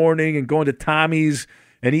 3 a.m. and going to Tommy's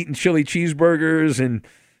and eating chili cheeseburgers and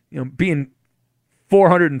being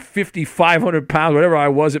 450, 500 pounds, whatever I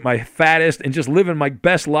was at my fattest, and just living my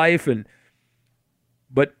best life.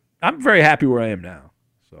 But I'm very happy where I am now.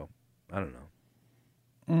 So I don't know.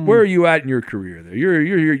 Where are you at in your career? There,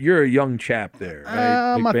 you're a young chap there.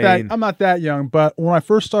 Right? I'm not that young, but when I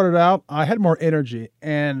first started out, I had more energy,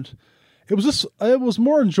 and it was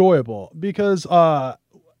more enjoyable because I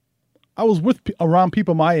was around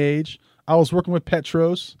people my age. I was working with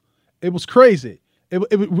Petros. It was crazy.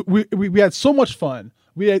 We had so much fun.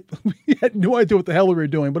 We had no idea what the hell we were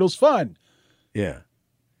doing, but it was fun. Yeah,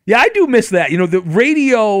 I do miss that. The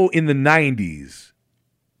radio in the 90s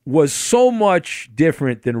was so much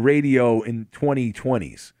different than radio in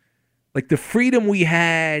 2020s. Like the freedom we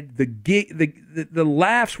had, the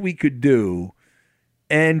laughs we could do.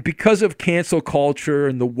 And because of cancel culture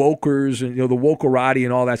and the wokers and the wokerati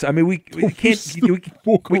and all that, I mean, we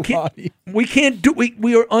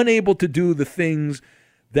are unable to do the things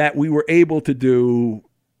that we were able to do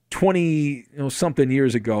 20 something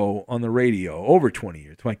years ago on the radio, over 20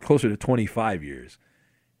 years, closer to 25 years,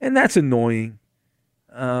 and that's annoying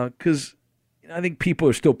because I think people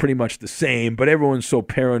are still pretty much the same, but everyone's so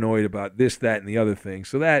paranoid about this, that, and the other thing.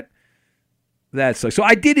 So that's like, so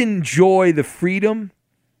I did enjoy the freedom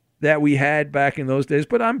that we had back in those days,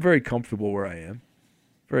 but I'm very comfortable where I am.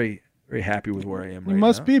 Very, very happy with where I am right now. You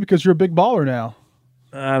must be because you're a big baller now.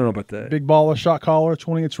 I don't know about that. Big baller, shot caller,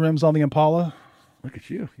 20-inch rims on the Impala. Look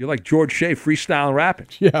at you. You're like George Shea, freestyle rapping.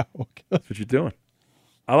 Yeah. Okay. That's what you're doing.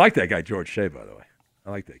 I like that guy, George Shea, by the way.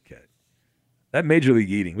 I like that cat. That Major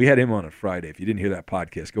League Eating, we had him on Friday. If you didn't hear that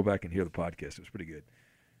podcast, go back and hear the podcast. It was pretty good.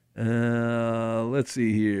 Let's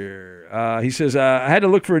see here. He says, I had to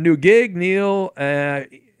look for a new gig, Neil,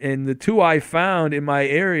 and the 2 I found in my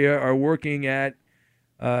area are working at,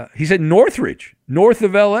 he said, Northridge, north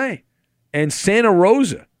of L.A., and Santa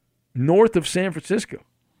Rosa, north of San Francisco.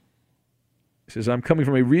 He says, I'm coming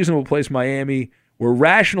from a reasonable place, Miami, where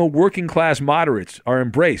rational working-class moderates are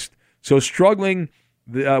embraced. So struggling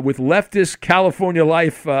with leftist California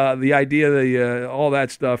life, the idea, all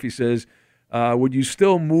that stuff, he says, would you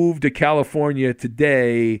still move to California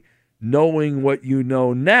today knowing what you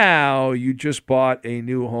know now? You just bought a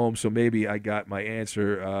new home, so maybe I got my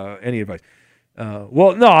answer. Any advice?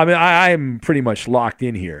 Well, no, I mean, I'm pretty much locked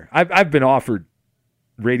in here. I've been offered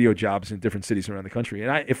radio jobs in different cities around the country,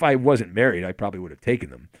 and if I wasn't married, I probably would have taken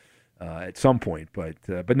them at some point.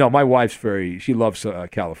 But no, my wife's she loves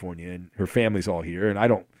California, and her family's all here,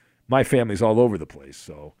 and my family's all over the place,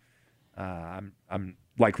 so I'm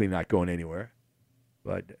likely not going anywhere.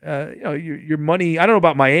 But your money, I don't know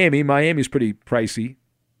about Miami. Miami's pretty pricey,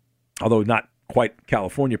 although not quite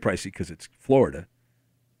California pricey because it's Florida.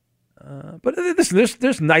 But listen,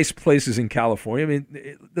 there's nice places in California. I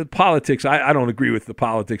mean, the politics, I don't agree with the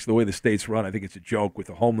politics, the way the state's run. I think it's a joke with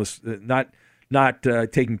the homeless, not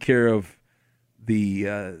taking care of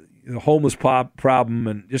the homeless problem.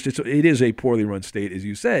 And it is a poorly run state, as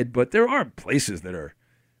you said, but there are places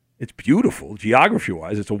it's beautiful.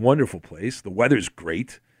 Geography-wise, it's a wonderful place. The weather's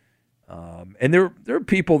great. And there are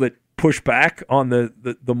people that push back on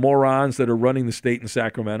the morons that are running the state in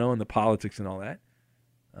Sacramento and the politics and all that.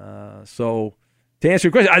 So to answer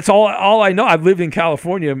your question, that's all I know. I've lived in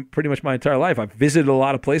California pretty much my entire life. I've visited a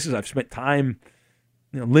lot of places. I've spent time,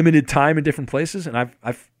 limited time in different places, and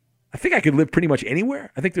I think I could live pretty much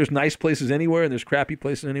anywhere. I think there's nice places anywhere, and there's crappy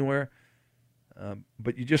places anywhere.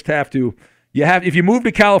 But you just have to. If you move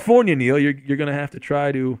to California, Neil, you're going to have to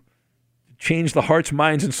try to change the hearts,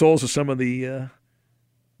 minds, and souls of some of the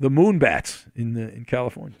moonbats in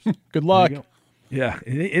California. Good luck. Yeah,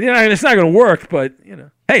 it's not going to work, but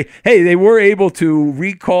Hey, they were able to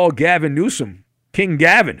recall Gavin Newsom, King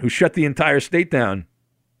Gavin, who shut the entire state down.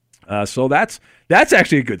 So that's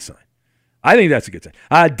actually a good sign. I think that's a good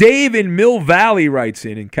sign. Dave in Mill Valley writes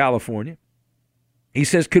in California. He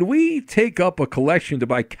says, could we take up a collection to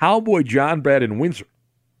buy Cowboy John Brad in Windsor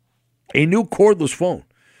a new cordless phone?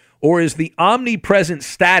 Or is the omnipresent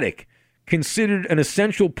static considered an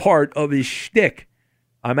essential part of his shtick?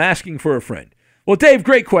 I'm asking for a friend. Well, Dave,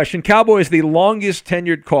 great question. Cowboy is the longest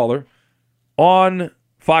tenured caller on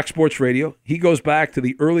Fox Sports Radio. He goes back to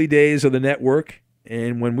the early days of the network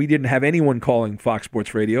and when we didn't have anyone calling Fox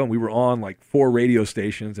Sports Radio, and we were on like 4 radio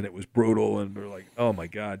stations, and it was brutal, and we were like, oh, my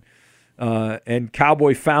God. And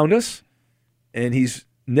Cowboy found us, and he's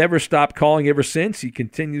never stopped calling ever since. He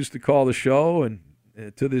continues to call the show, and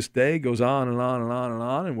to this day goes on and on and on and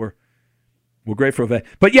on, and we're grateful for that.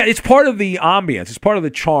 But, yeah, it's part of the ambience. It's part of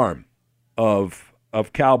the charm of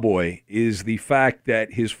Cowboy is the fact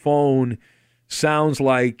that his phone sounds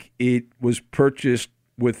like it was purchased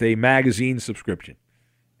with a magazine subscription.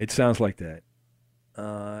 It sounds like that.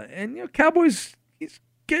 And, you know, Cowboy's he's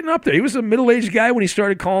getting up there. He was a middle-aged guy when he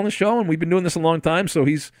started calling the show, and we've been doing this a long time, so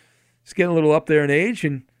he's getting a little up there in age.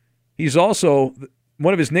 And he's also,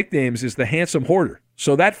 one of his nicknames is the Handsome Hoarder.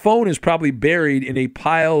 So that phone is probably buried in a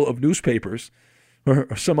pile of newspapers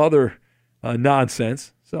or some other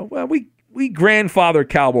nonsense. So, well, we grandfather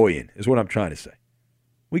Cowboy in, is what I'm trying to say.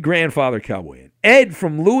 We grandfather Cowboy in. Ed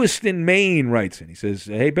from Lewiston, Maine writes in. He says,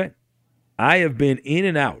 hey, Ben, I have been in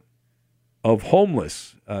and out of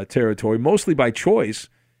homeless territory, mostly by choice.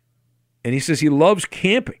 And he says he loves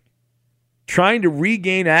camping. Trying to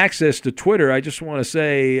regain access to Twitter, I just want to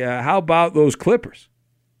say, how about those Clippers?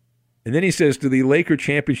 And then he says, do the Laker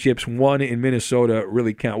championships won in Minnesota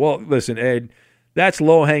really count? Well, listen, Ed, that's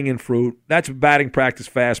low-hanging fruit. That's batting practice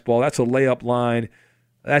fastball. That's a layup line.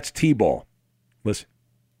 That's T-ball. Listen,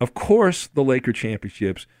 of course the Laker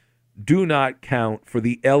championships do not count for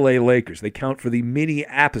the L.A. Lakers. They count for the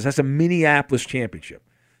Minneapolis. That's a Minneapolis championship.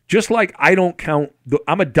 Just like I don't count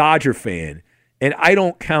I'm a Dodger fan, and I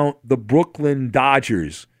don't count the Brooklyn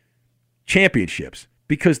Dodgers championships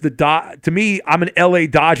because to me, I'm an L.A.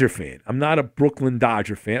 Dodger fan. I'm not a Brooklyn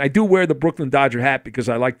Dodger fan. I do wear the Brooklyn Dodger hat because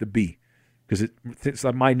I like the B, because it's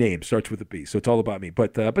my name starts with a B, so it's all about me.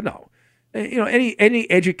 But no, you know, any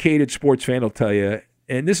educated sports fan will tell you.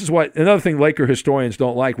 And this is what another thing Laker historians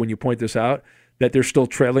don't like when you point this out, that they're still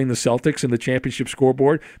trailing the Celtics in the championship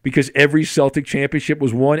scoreboard, because every Celtic championship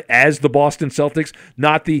was won as the Boston Celtics,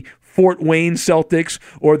 not the Fort Wayne Celtics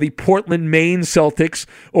or the Portland, Maine Celtics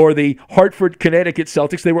or the Hartford, Connecticut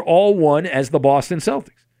Celtics. They were all won as the Boston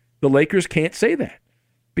Celtics. The Lakers can't say that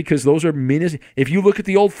because those are if you look at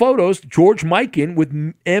the old photos, George Mikan with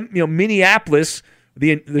Minneapolis,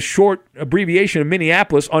 the short abbreviation of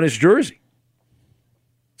Minneapolis on his jersey.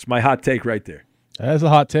 It's my hot take right there. That's a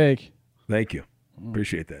hot take. Thank you.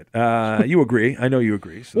 Appreciate that. You agree. I know you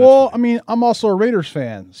agree. So well, I mean, I'm also a Raiders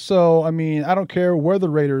fan. So, I mean, I don't care where the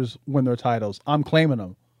Raiders win their titles. I'm claiming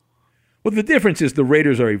them. Well, the difference is the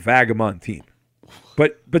Raiders are a vagabond team.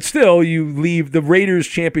 But still, you leave the Raiders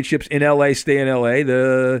championships in L.A., stay in L.A.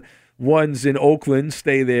 The ones in Oakland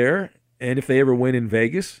stay there. And if they ever win in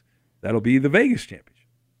Vegas, that'll be the Vegas championship.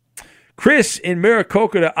 Chris in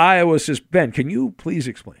Maricopa, Iowa says, Ben, can you please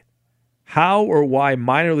explain how or why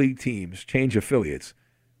minor league teams change affiliates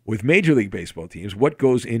with Major League Baseball teams? What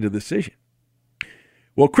goes into the decision?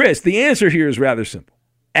 Well, Chris, the answer here is rather simple.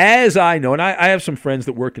 As I know, and I have some friends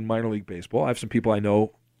that work in minor league baseball. I have some people I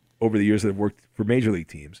know over the years that have worked for major league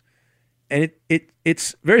teams. And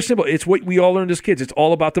it's very simple. It's what we all learned as kids. It's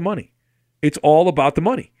all about the money. It's all about the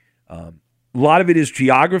money. A lot of it is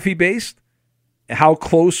geography-based. How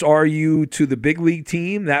close are you to the big league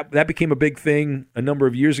team? That became a big thing a number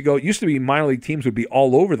of years ago. It used to be minor league teams would be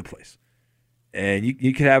all over the place. And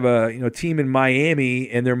you could have a team in Miami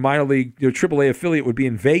and their minor league, their AAA affiliate would be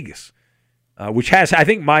in Vegas, which has, I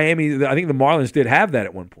think the Marlins did have that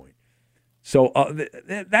at one point. So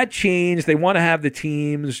that changed. They want to have the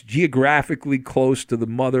teams geographically close to the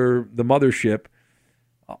mothership.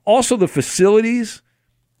 Also, the facilities,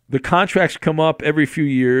 the contracts come up every few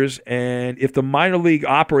years, and if the minor league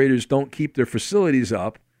operators don't keep their facilities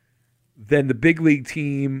up, then the big league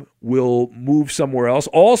team will move somewhere else.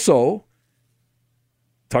 Also,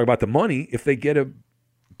 talk about the money, if they get a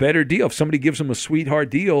better deal, if somebody gives them a sweetheart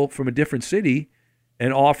deal from a different city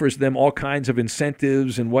and offers them all kinds of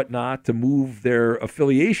incentives and whatnot to move their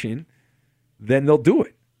affiliation, then they'll do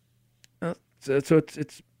it. So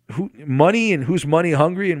it's money and who's money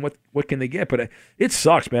hungry and what can they get. But it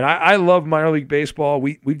sucks, man. I love minor league baseball.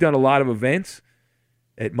 We've done a lot of events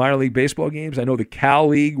at minor league baseball games. I know the Cal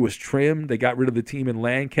League was trimmed. They got rid of the team in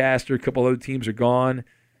Lancaster. A couple other teams are gone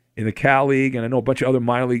in the Cal League, and I know a bunch of other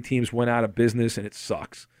minor league teams went out of business, and it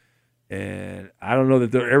sucks. And I don't know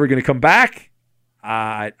that they're ever going to come back.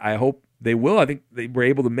 I hope they will. I think they were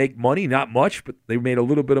able to make money, not much, but they made a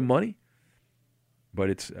little bit of money. But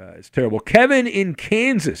it's terrible. Kevin in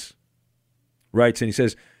Kansas writes, and he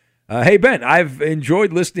says, hey, Ben, I've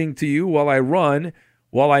enjoyed listening to you while I run,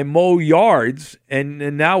 while I mow yards, and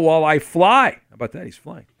now while I fly. How about that? He's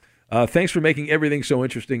flying. Thanks for making everything so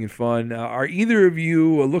interesting and fun. Are either of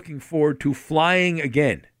you looking forward to flying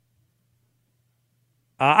again?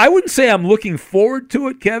 I wouldn't say I'm looking forward to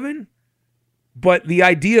it, Kevin, but the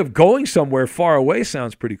idea of going somewhere far away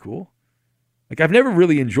sounds pretty cool. Like, I've never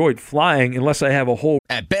really enjoyed flying unless I have a whole...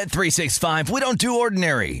 At Bet365, we don't do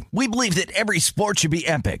ordinary. We believe that every sport should be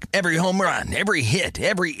epic. Every home run, every hit,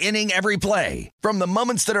 every inning, every play. From the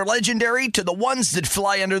moments that are legendary to the ones that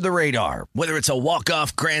fly under the radar. Whether it's a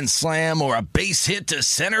walk-off grand slam or a base hit to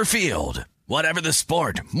center field. Whatever the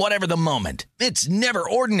sport, whatever the moment. It's never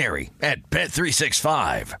ordinary at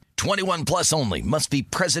Bet365. 21 plus only. Must be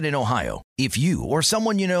present in Ohio. If you or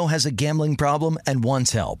someone you know has a gambling problem and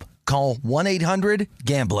wants help, call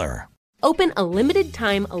 1-800-GAMBLER. Open a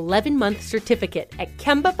limited-time 11-month certificate at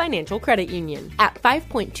Kemba Financial Credit Union. At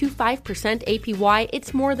 5.25% APY,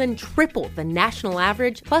 it's more than triple the national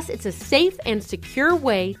average, plus it's a safe and secure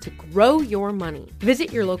way to grow your money.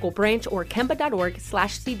 Visit your local branch or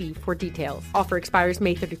kemba.org/CD for details. Offer expires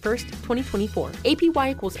May 31st, 2024.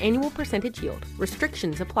 APY equals annual percentage yield.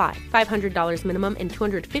 Restrictions apply. $500 minimum and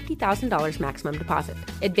 $250,000 maximum deposit.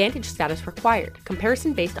 Advantage status required.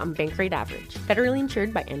 Comparison based on bank rate average. Federally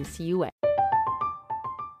insured by NCUA.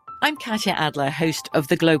 I'm Katya Adler, host of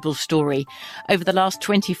The Global Story. Over the last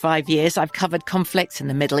 25 years, I've covered conflicts in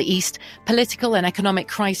the Middle East, political and economic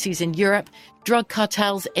crises in Europe, drug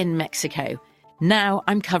cartels in Mexico. Now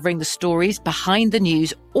I'm covering the stories behind the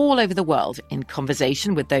news all over the world in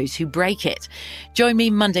conversation with those who break it. Join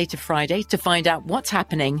me Monday to Friday to find out what's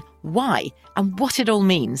happening, why, and what it all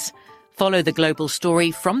means. Follow The Global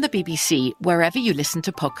Story from the BBC wherever you listen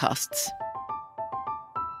to podcasts.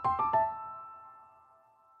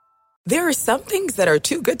 There are some things that are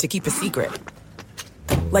too good to keep a secret.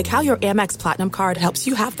 Like how your Amex Platinum card helps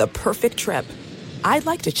you have the perfect trip. I'd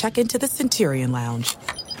like to check into the Centurion Lounge.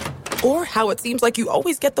 Or how it seems like you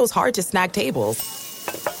always get those hard-to-snag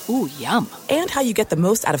tables. Ooh, yum. And how you get the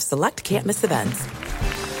most out of select can't-miss events.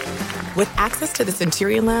 With access to the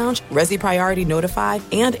Centurion Lounge, Resi Priority Notified,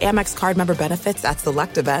 and Amex card member benefits at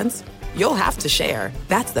select events, you'll have to share.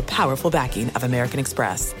 That's the powerful backing of American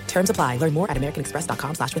Express. Terms apply. Learn more at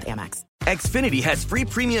americanexpress.com/withAmex. Xfinity has free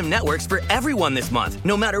premium networks for everyone this month,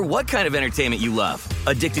 no matter what kind of entertainment you love.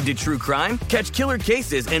 Addicted to true crime? Catch killer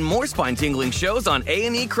cases and more spine-tingling shows on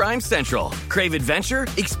A&E Crime Central. Crave adventure?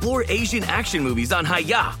 Explore Asian action movies on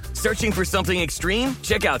Hi-Ya. Searching for something extreme?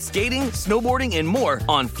 Check out skating, snowboarding, and more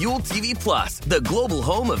on Fuel TV Plus, the global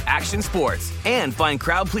home of action sports. And find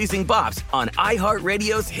crowd-pleasing bops on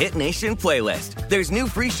iHeartRadio's Hit Nation playlist. There's new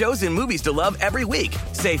free shows and movies to love every week.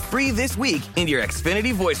 Say free this week in your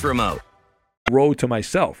Xfinity voice remote. Row to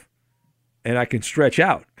myself, and I can stretch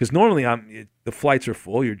out because normally the flights are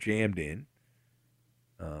full. You're jammed in.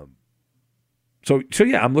 So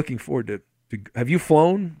yeah, I'm looking forward to. Have you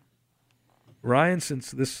flown, Ryan,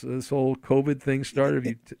 since this whole COVID thing started? Have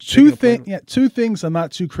you two things I'm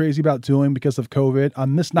not too crazy about doing because of COVID.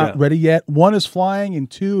 I'm just not ready yet. One is flying, and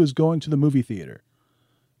two is going to the movie theater.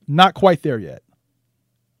 Not quite there yet.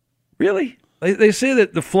 Really? They say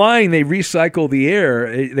that the flying, they recycle the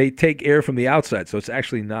air. They take air from the outside, so it's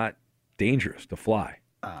actually not dangerous to fly.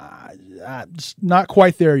 Not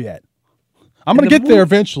quite there yet. I'm going to get there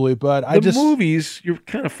eventually, but the movies, you're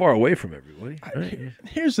kind of far away from everybody. Right?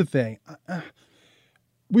 Here's the thing.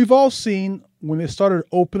 We've all seen when they started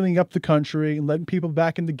opening up the country and letting people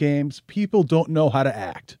back into games, people don't know how to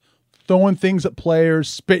act. Throwing things at players,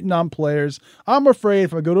 spitting on players. I'm afraid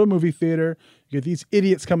if I go to a movie theater, you get these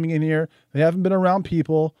idiots coming in here. They haven't been around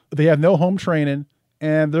people. They have no home training,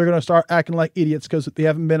 and they're going to start acting like idiots because they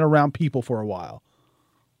haven't been around people for a while.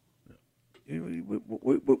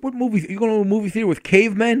 What movie? You going to a movie theater with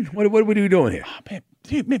cavemen? What are we doing here? Oh,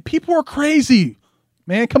 man, people are crazy.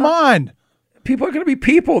 Man, come on. People are going to be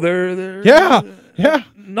people. They're yeah.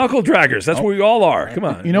 Knuckle draggers. That's what we all are. Come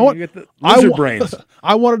on. You know what? You get the lizard brains.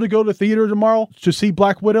 I wanted to go to the theater tomorrow to see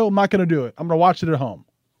Black Widow. I'm not going to do it. I'm going to watch it at home.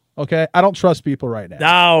 Okay? I don't trust people right now.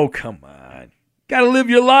 No, come on. Got to live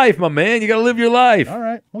your life, my man. You got to live your life. All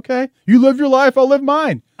right. Okay. You live your life. I'll live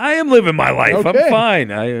mine. I am living my life. Okay. I'm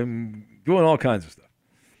fine. I am doing all kinds of stuff.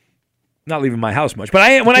 Not leaving my house much,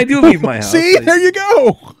 but when I do leave my house. See, there you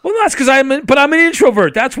go. Well, that's because I'm an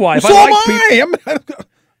introvert. That's why. So am I.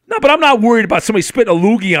 No, but I'm not worried about somebody spitting a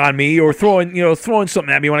loogie on me or throwing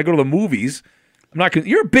something at me when I go to the movies. I'm not.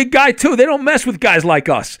 You're a big guy too. They don't mess with guys like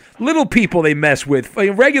us. Little people they mess with.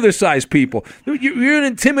 Regular sized people. You're an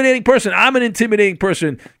intimidating person. I'm an intimidating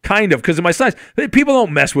person, kind of, because of my size. People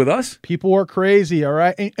don't mess with us. People are crazy. All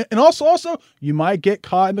right, and also, you might get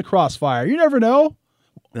caught in the crossfire. You never know.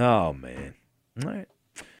 Oh man. All right.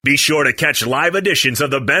 Be sure to catch live editions of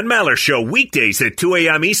the Ben Maller Show weekdays at 2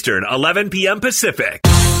 a.m. Eastern, 11 p.m. Pacific.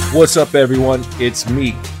 What's up, everyone? It's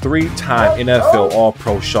me, three-time NFL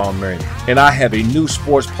All-Pro Sean Merriman, and I have a new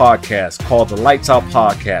sports podcast called the Lights Out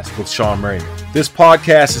Podcast with Sean Merriman. This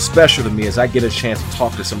podcast is special to me as I get a chance to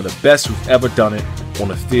talk to some of the best who've ever done it on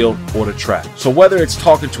the field or the track. So whether it's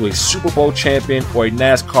talking to a Super Bowl champion or a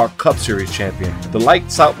NASCAR Cup Series champion, the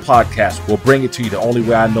Lights Out Podcast will bring it to you the only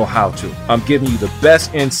way I know how to. I'm giving you the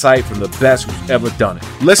best insight from the best who's ever done it.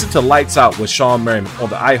 Listen to Lights Out with Sean Merriman on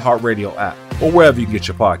the iHeartRadio app or wherever you get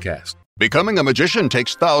your podcast. Becoming a magician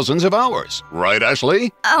takes thousands of hours, right,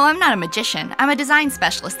 Ashley? Oh, I'm not a magician. I'm a design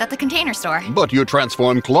specialist at the Container Store. But you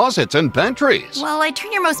transform closets and pantries. Well, I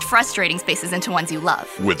turn your most frustrating spaces into ones you love.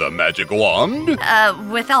 With a magic wand?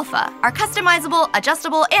 With Elfa, our customizable,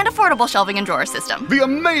 adjustable, and affordable shelving and drawer system. The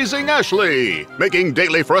amazing Ashley, making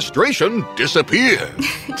daily frustration disappear.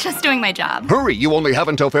 Just doing my job. Hurry, you only have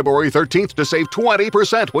until February 13th to save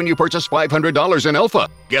 20% when you purchase $500 in Elfa.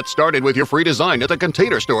 Get started with your free design at the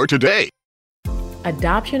Container Store today.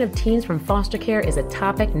 Adoption of teens from foster care is a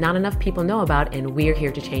topic not enough people know about, and we're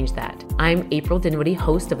here to change that. I'm April Dinwiddie,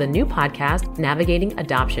 host of the new podcast, Navigating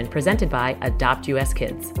Adoption, presented by Adopt US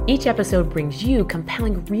Kids. Each episode brings you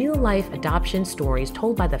compelling real-life adoption stories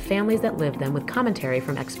told by the families that live them with commentary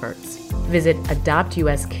from experts. Visit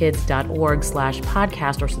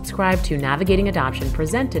adoptuskids.org/podcast or subscribe to Navigating Adoption,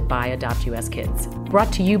 presented by Adopt US Kids.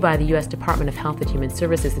 Brought to you by the U.S. Department of Health and Human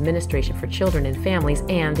Services Administration for Children and Families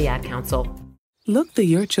and the Ad Council. Look through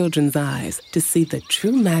your children's eyes to see the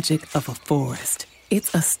true magic of a forest.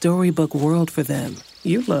 It's a storybook world for them.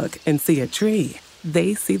 You look and see a tree.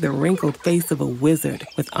 They see the wrinkled face of a wizard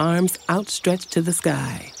with arms outstretched to the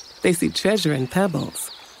sky. They see treasure in pebbles.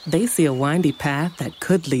 They see a windy path that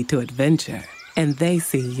could lead to adventure. And they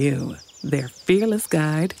see you, their fearless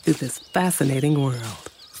guide through this fascinating world.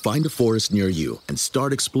 Find a forest near you and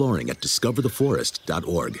start exploring at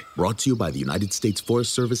discovertheforest.org. Brought to you by the United States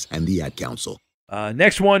Forest Service and the Ad Council.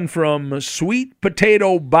 Next one from Sweet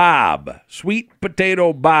Potato Bob. Sweet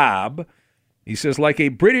Potato Bob. He says, like a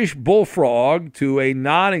British bullfrog to a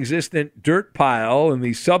non-existent dirt pile in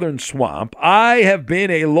the southern swamp, I have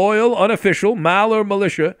been a loyal, unofficial Maller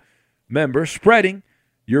militia member, spreading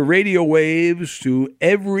your radio waves to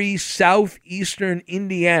every southeastern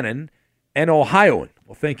Indianan and Ohioan.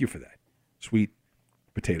 Well, thank you for that, Sweet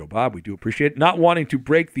Potato Bob. We do appreciate it. Not wanting to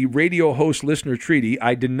break the radio host listener treaty,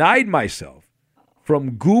 I denied myself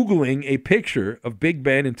from Googling a picture of Big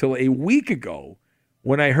Ben until a week ago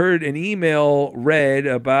when I heard an email read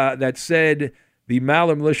about that said the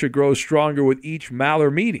Maller Militia grows stronger with each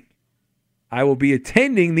Maller meeting. I will be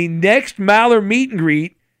attending the next Maller meet and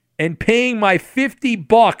greet and paying my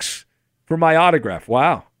 $50 for my autograph.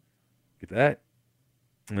 Wow. Look at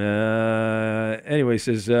that. Anyway, it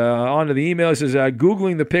says, on to the email, it says,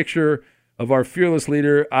 Googling the picture of our fearless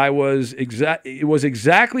leader, it was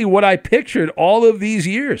exactly what I pictured all of these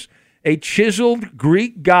years. A chiseled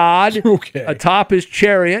Greek god atop his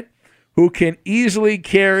chariot who can easily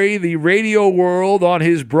carry the radio world on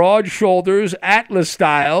his broad shoulders, Atlas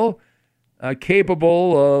style,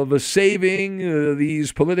 capable of saving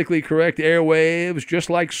these politically correct airwaves just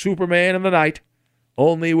like Superman in the night,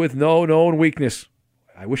 only with no known weakness.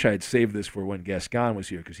 I wish I had saved this for when Gascon was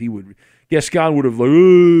here, because Gascon would have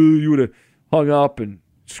you would have hung up and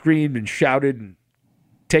screamed and shouted and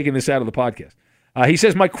taken this out of the podcast. He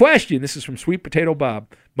says, my question, this is from Sweet Potato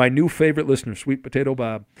Bob, my new favorite listener, Sweet Potato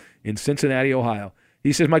Bob in Cincinnati, Ohio.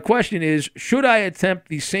 He says, my question is, should I attempt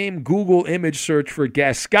the same Google image search for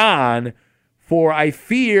Gascon, for I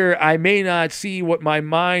fear I may not see what my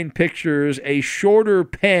mind pictures, a shorter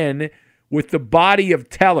pen with the body of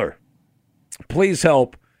Teller. Please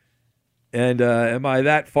help. And am I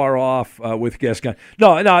that far off with Gascon?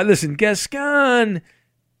 No, listen, Gascon,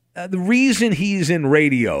 the reason he's in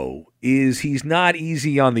radio is he's not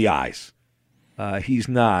easy on the eyes. He's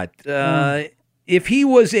not. If he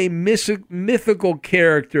was a mythical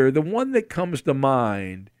character, the one that comes to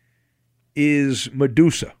mind is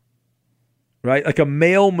Medusa, right? Like a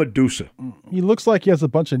male Medusa. He looks like he has a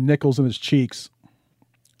bunch of nickels in his cheeks.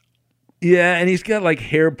 Yeah, and he's got like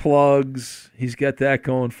hair plugs. He's got that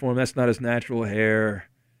going for him. That's not his natural hair.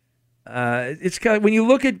 It's kind of, when you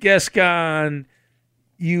look at Gascon,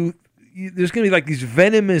 there's going to be like these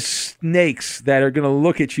venomous snakes that are going to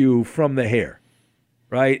look at you from the hair,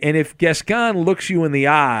 right? And if Gascon looks you in the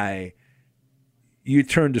eye, you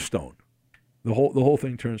turn to stone. The whole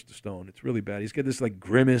thing turns to stone. It's really bad. He's got this like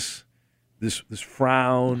grimace, this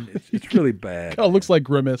frown. It's really bad. Kind of looks like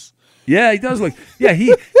Grimace. Yeah, he does look. Yeah,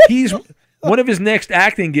 he's one of his next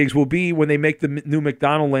acting gigs will be when they make the new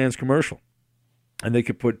McDonald's commercial, and they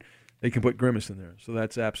can put Grimace in there. So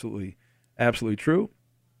that's absolutely true.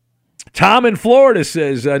 Tom in Florida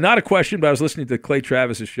says, not a question, but I was listening to Clay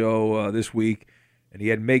Travis's show this week, and he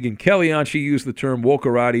had Megyn Kelly on. She used the term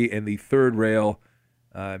wokerati and the third rail.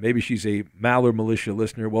 Maybe she's a Maller Militia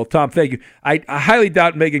listener. Well, Tom, thank you. I highly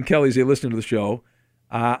doubt Megyn Kelly's a listener to the show.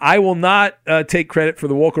 I will not take credit for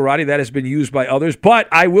the wokerati. That has been used by others, but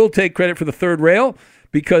I will take credit for the third rail,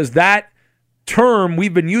 because that term,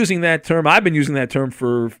 we've been using that term. I've been using that term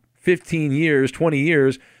for 15 years, 20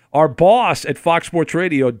 years. Our boss at Fox Sports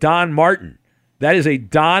Radio, Don Martin, that is a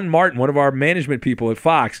Don Martin, one of our management people at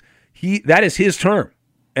Fox. That is his term.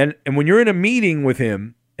 And when you're in a meeting with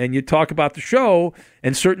him and you talk about the show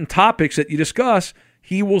and certain topics that you discuss,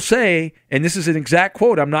 he will say, and this is an exact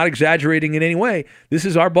quote, I'm not exaggerating in any way, this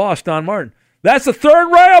is our boss, Don Martin. That's the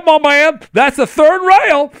third rail, my man. That's the third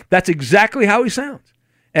rail. That's exactly how he sounds.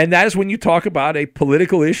 And that is when you talk about a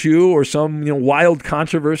political issue or some wild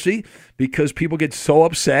controversy, because people get so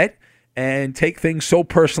upset and take things so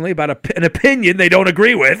personally about an opinion they don't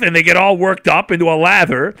agree with, and they get all worked up into a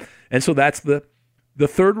lather. And so that's the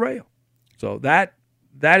third rail. So that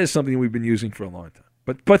is something we've been using for a long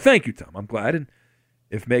time. But thank you, Tom. I'm glad. And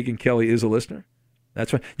if Megyn Kelly is a listener,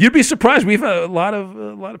 that's right. You'd be surprised. We've had a lot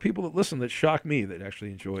of people that listen that shock me that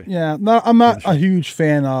actually enjoy. Yeah, no, I'm not a huge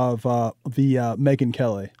fan of the Megyn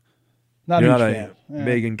Kelly. You're not a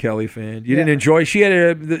Megyn Kelly fan. You didn't enjoy.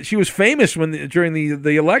 She was famous during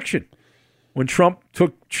the election when Trump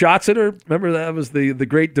took shots at her. Remember that was the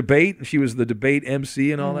great debate. She was the debate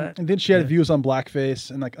MC and all that. And then she had views on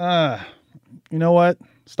blackface and you know what?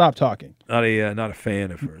 Stop talking. Not a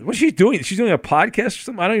fan of her. What's she doing? She's doing a podcast or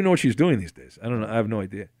something? I don't even know what she's doing these days. I don't know. I have no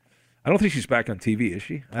idea. I don't think she's back on TV, is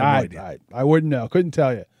she? I have no idea. I wouldn't know. Couldn't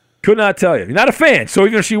tell you. Could not tell you. You're not a fan. So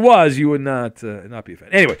even if she was, you would not be a fan.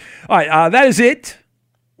 Anyway, all right, that is it.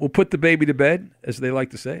 We'll put the baby to bed, as they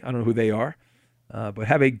like to say. I don't know who they are. But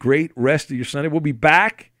have a great rest of your Sunday. We'll be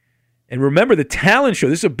back. And remember the talent show.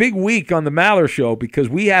 This is a big week on the Maller Show, because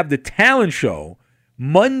we have the talent show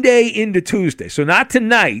Monday into Tuesday. So not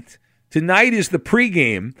tonight. Tonight is the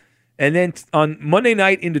pregame. And then on Monday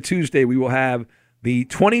night into Tuesday, we will have the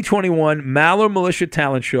 2021 Maller Militia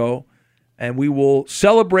Talent Show. And we will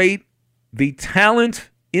celebrate the talent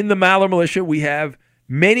in the Maller Militia, we have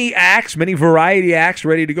many acts, many variety acts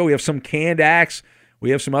ready to go. We have some canned acts.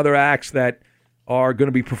 We have some other acts that are going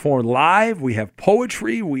to be performed live. We have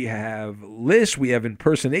poetry. We have lists. We have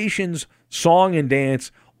impersonations, song and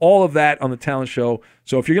dance, all of that on the talent show.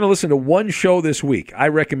 So if you're going to listen to one show this week, I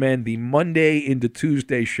recommend the Monday into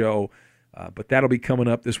Tuesday show. But that'll be coming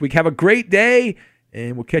up this week. Have a great day,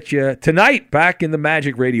 and we'll catch you tonight back in the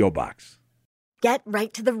Magic Radio Box. Get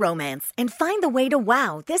right to the romance and find the way to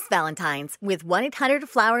wow this Valentine's with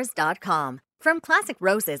 1-800-Flowers.com. From classic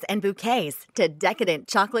roses and bouquets to decadent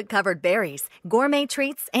chocolate-covered berries, gourmet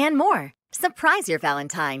treats, and more. Surprise your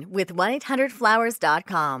Valentine with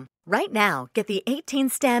 1-800-Flowers.com. Right now, get the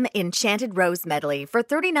 18-stem Enchanted Rose Medley for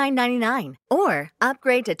 $39.99 or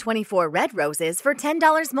upgrade to 24 red roses for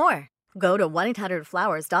 $10 more. Go to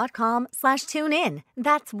 1-800-Flowers.com/tune-in.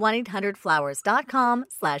 That's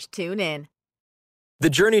 1-800-Flowers.com/tune-in. The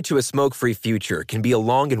journey to a smoke-free future can be a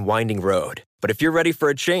long and winding road. But if you're ready for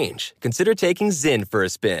a change, consider taking Zyn for a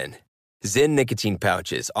spin. Zyn nicotine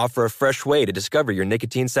pouches offer a fresh way to discover your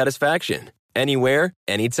nicotine satisfaction. Anywhere,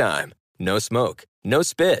 anytime. No smoke, no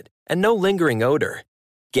spit, and no lingering odor.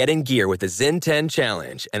 Get in gear with the Zyn 10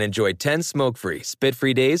 Challenge and enjoy 10 smoke-free,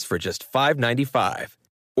 spit-free days for just $5.95.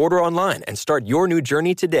 Order online and start your new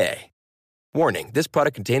journey today. Warning, this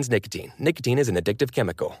product contains nicotine. Nicotine is an addictive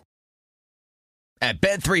chemical. At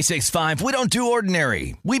Bet365, we don't do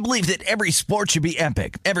ordinary. We believe that every sport should be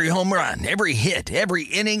epic. Every home run, every hit, every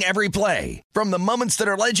inning, every play. From the moments that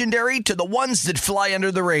are legendary to the ones that fly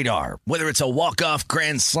under the radar. Whether it's a walk-off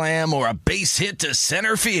grand slam or a base hit to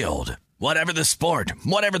center field. Whatever the sport,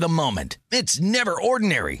 whatever the moment. It's never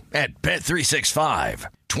ordinary at Bet365.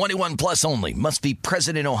 21 plus only. Must be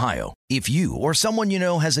present in Ohio. If you or someone you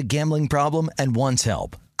know has a gambling problem and wants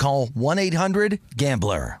help, call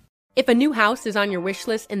 1-800-GAMBLER. If a new house is on your wish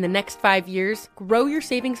list in the next 5 years, grow your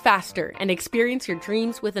savings faster and experience your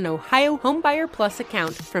dreams with an Ohio Homebuyer Plus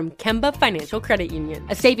account from Kemba Financial Credit Union.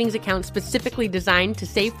 A savings account specifically designed to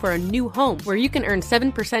save for a new home where you can earn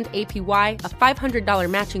 7% APY, a $500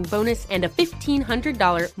 matching bonus, and a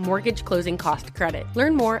 $1,500 mortgage closing cost credit.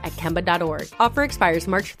 Learn more at Kemba.org. Offer expires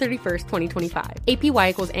March 31st, 2025. APY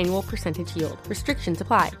equals annual percentage yield. Restrictions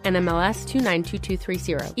apply. NMLS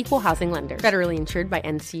 292230. Equal housing lender. Federally insured by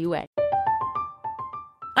NCUA.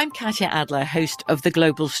 I'm Katya Adler, host of The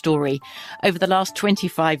Global Story. Over the last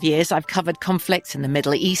 25 years, I've covered conflicts in the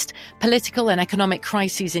Middle East, political and economic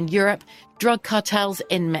crises in Europe, drug cartels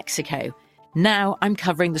in Mexico. Now I'm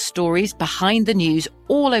covering the stories behind the news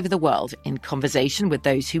all over the world in conversation with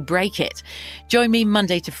those who break it. Join me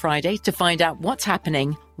Monday to Friday to find out what's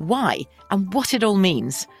happening, why, and what it all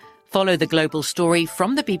means. Follow The Global Story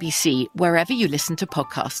from the BBC wherever you listen to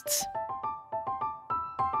podcasts.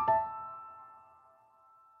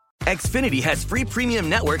 Xfinity has free premium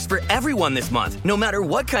networks for everyone this month, no matter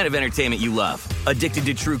what kind of entertainment you love. Addicted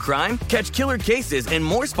to true crime? Catch killer cases and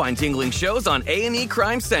more spine-tingling shows on A&E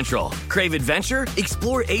Crime Central. Crave adventure?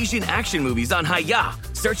 Explore Asian action movies on Hi-YAH.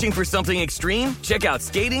 Searching for something extreme? Check out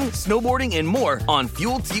skating, snowboarding, and more on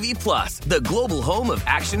Fuel TV Plus, the global home of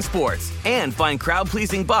action sports. And find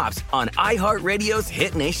crowd-pleasing bops on iHeartRadio's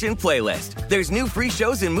Hit Nation playlist. There's new free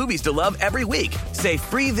shows and movies to love every week. Say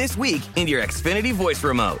free this week in your Xfinity voice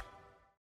remote.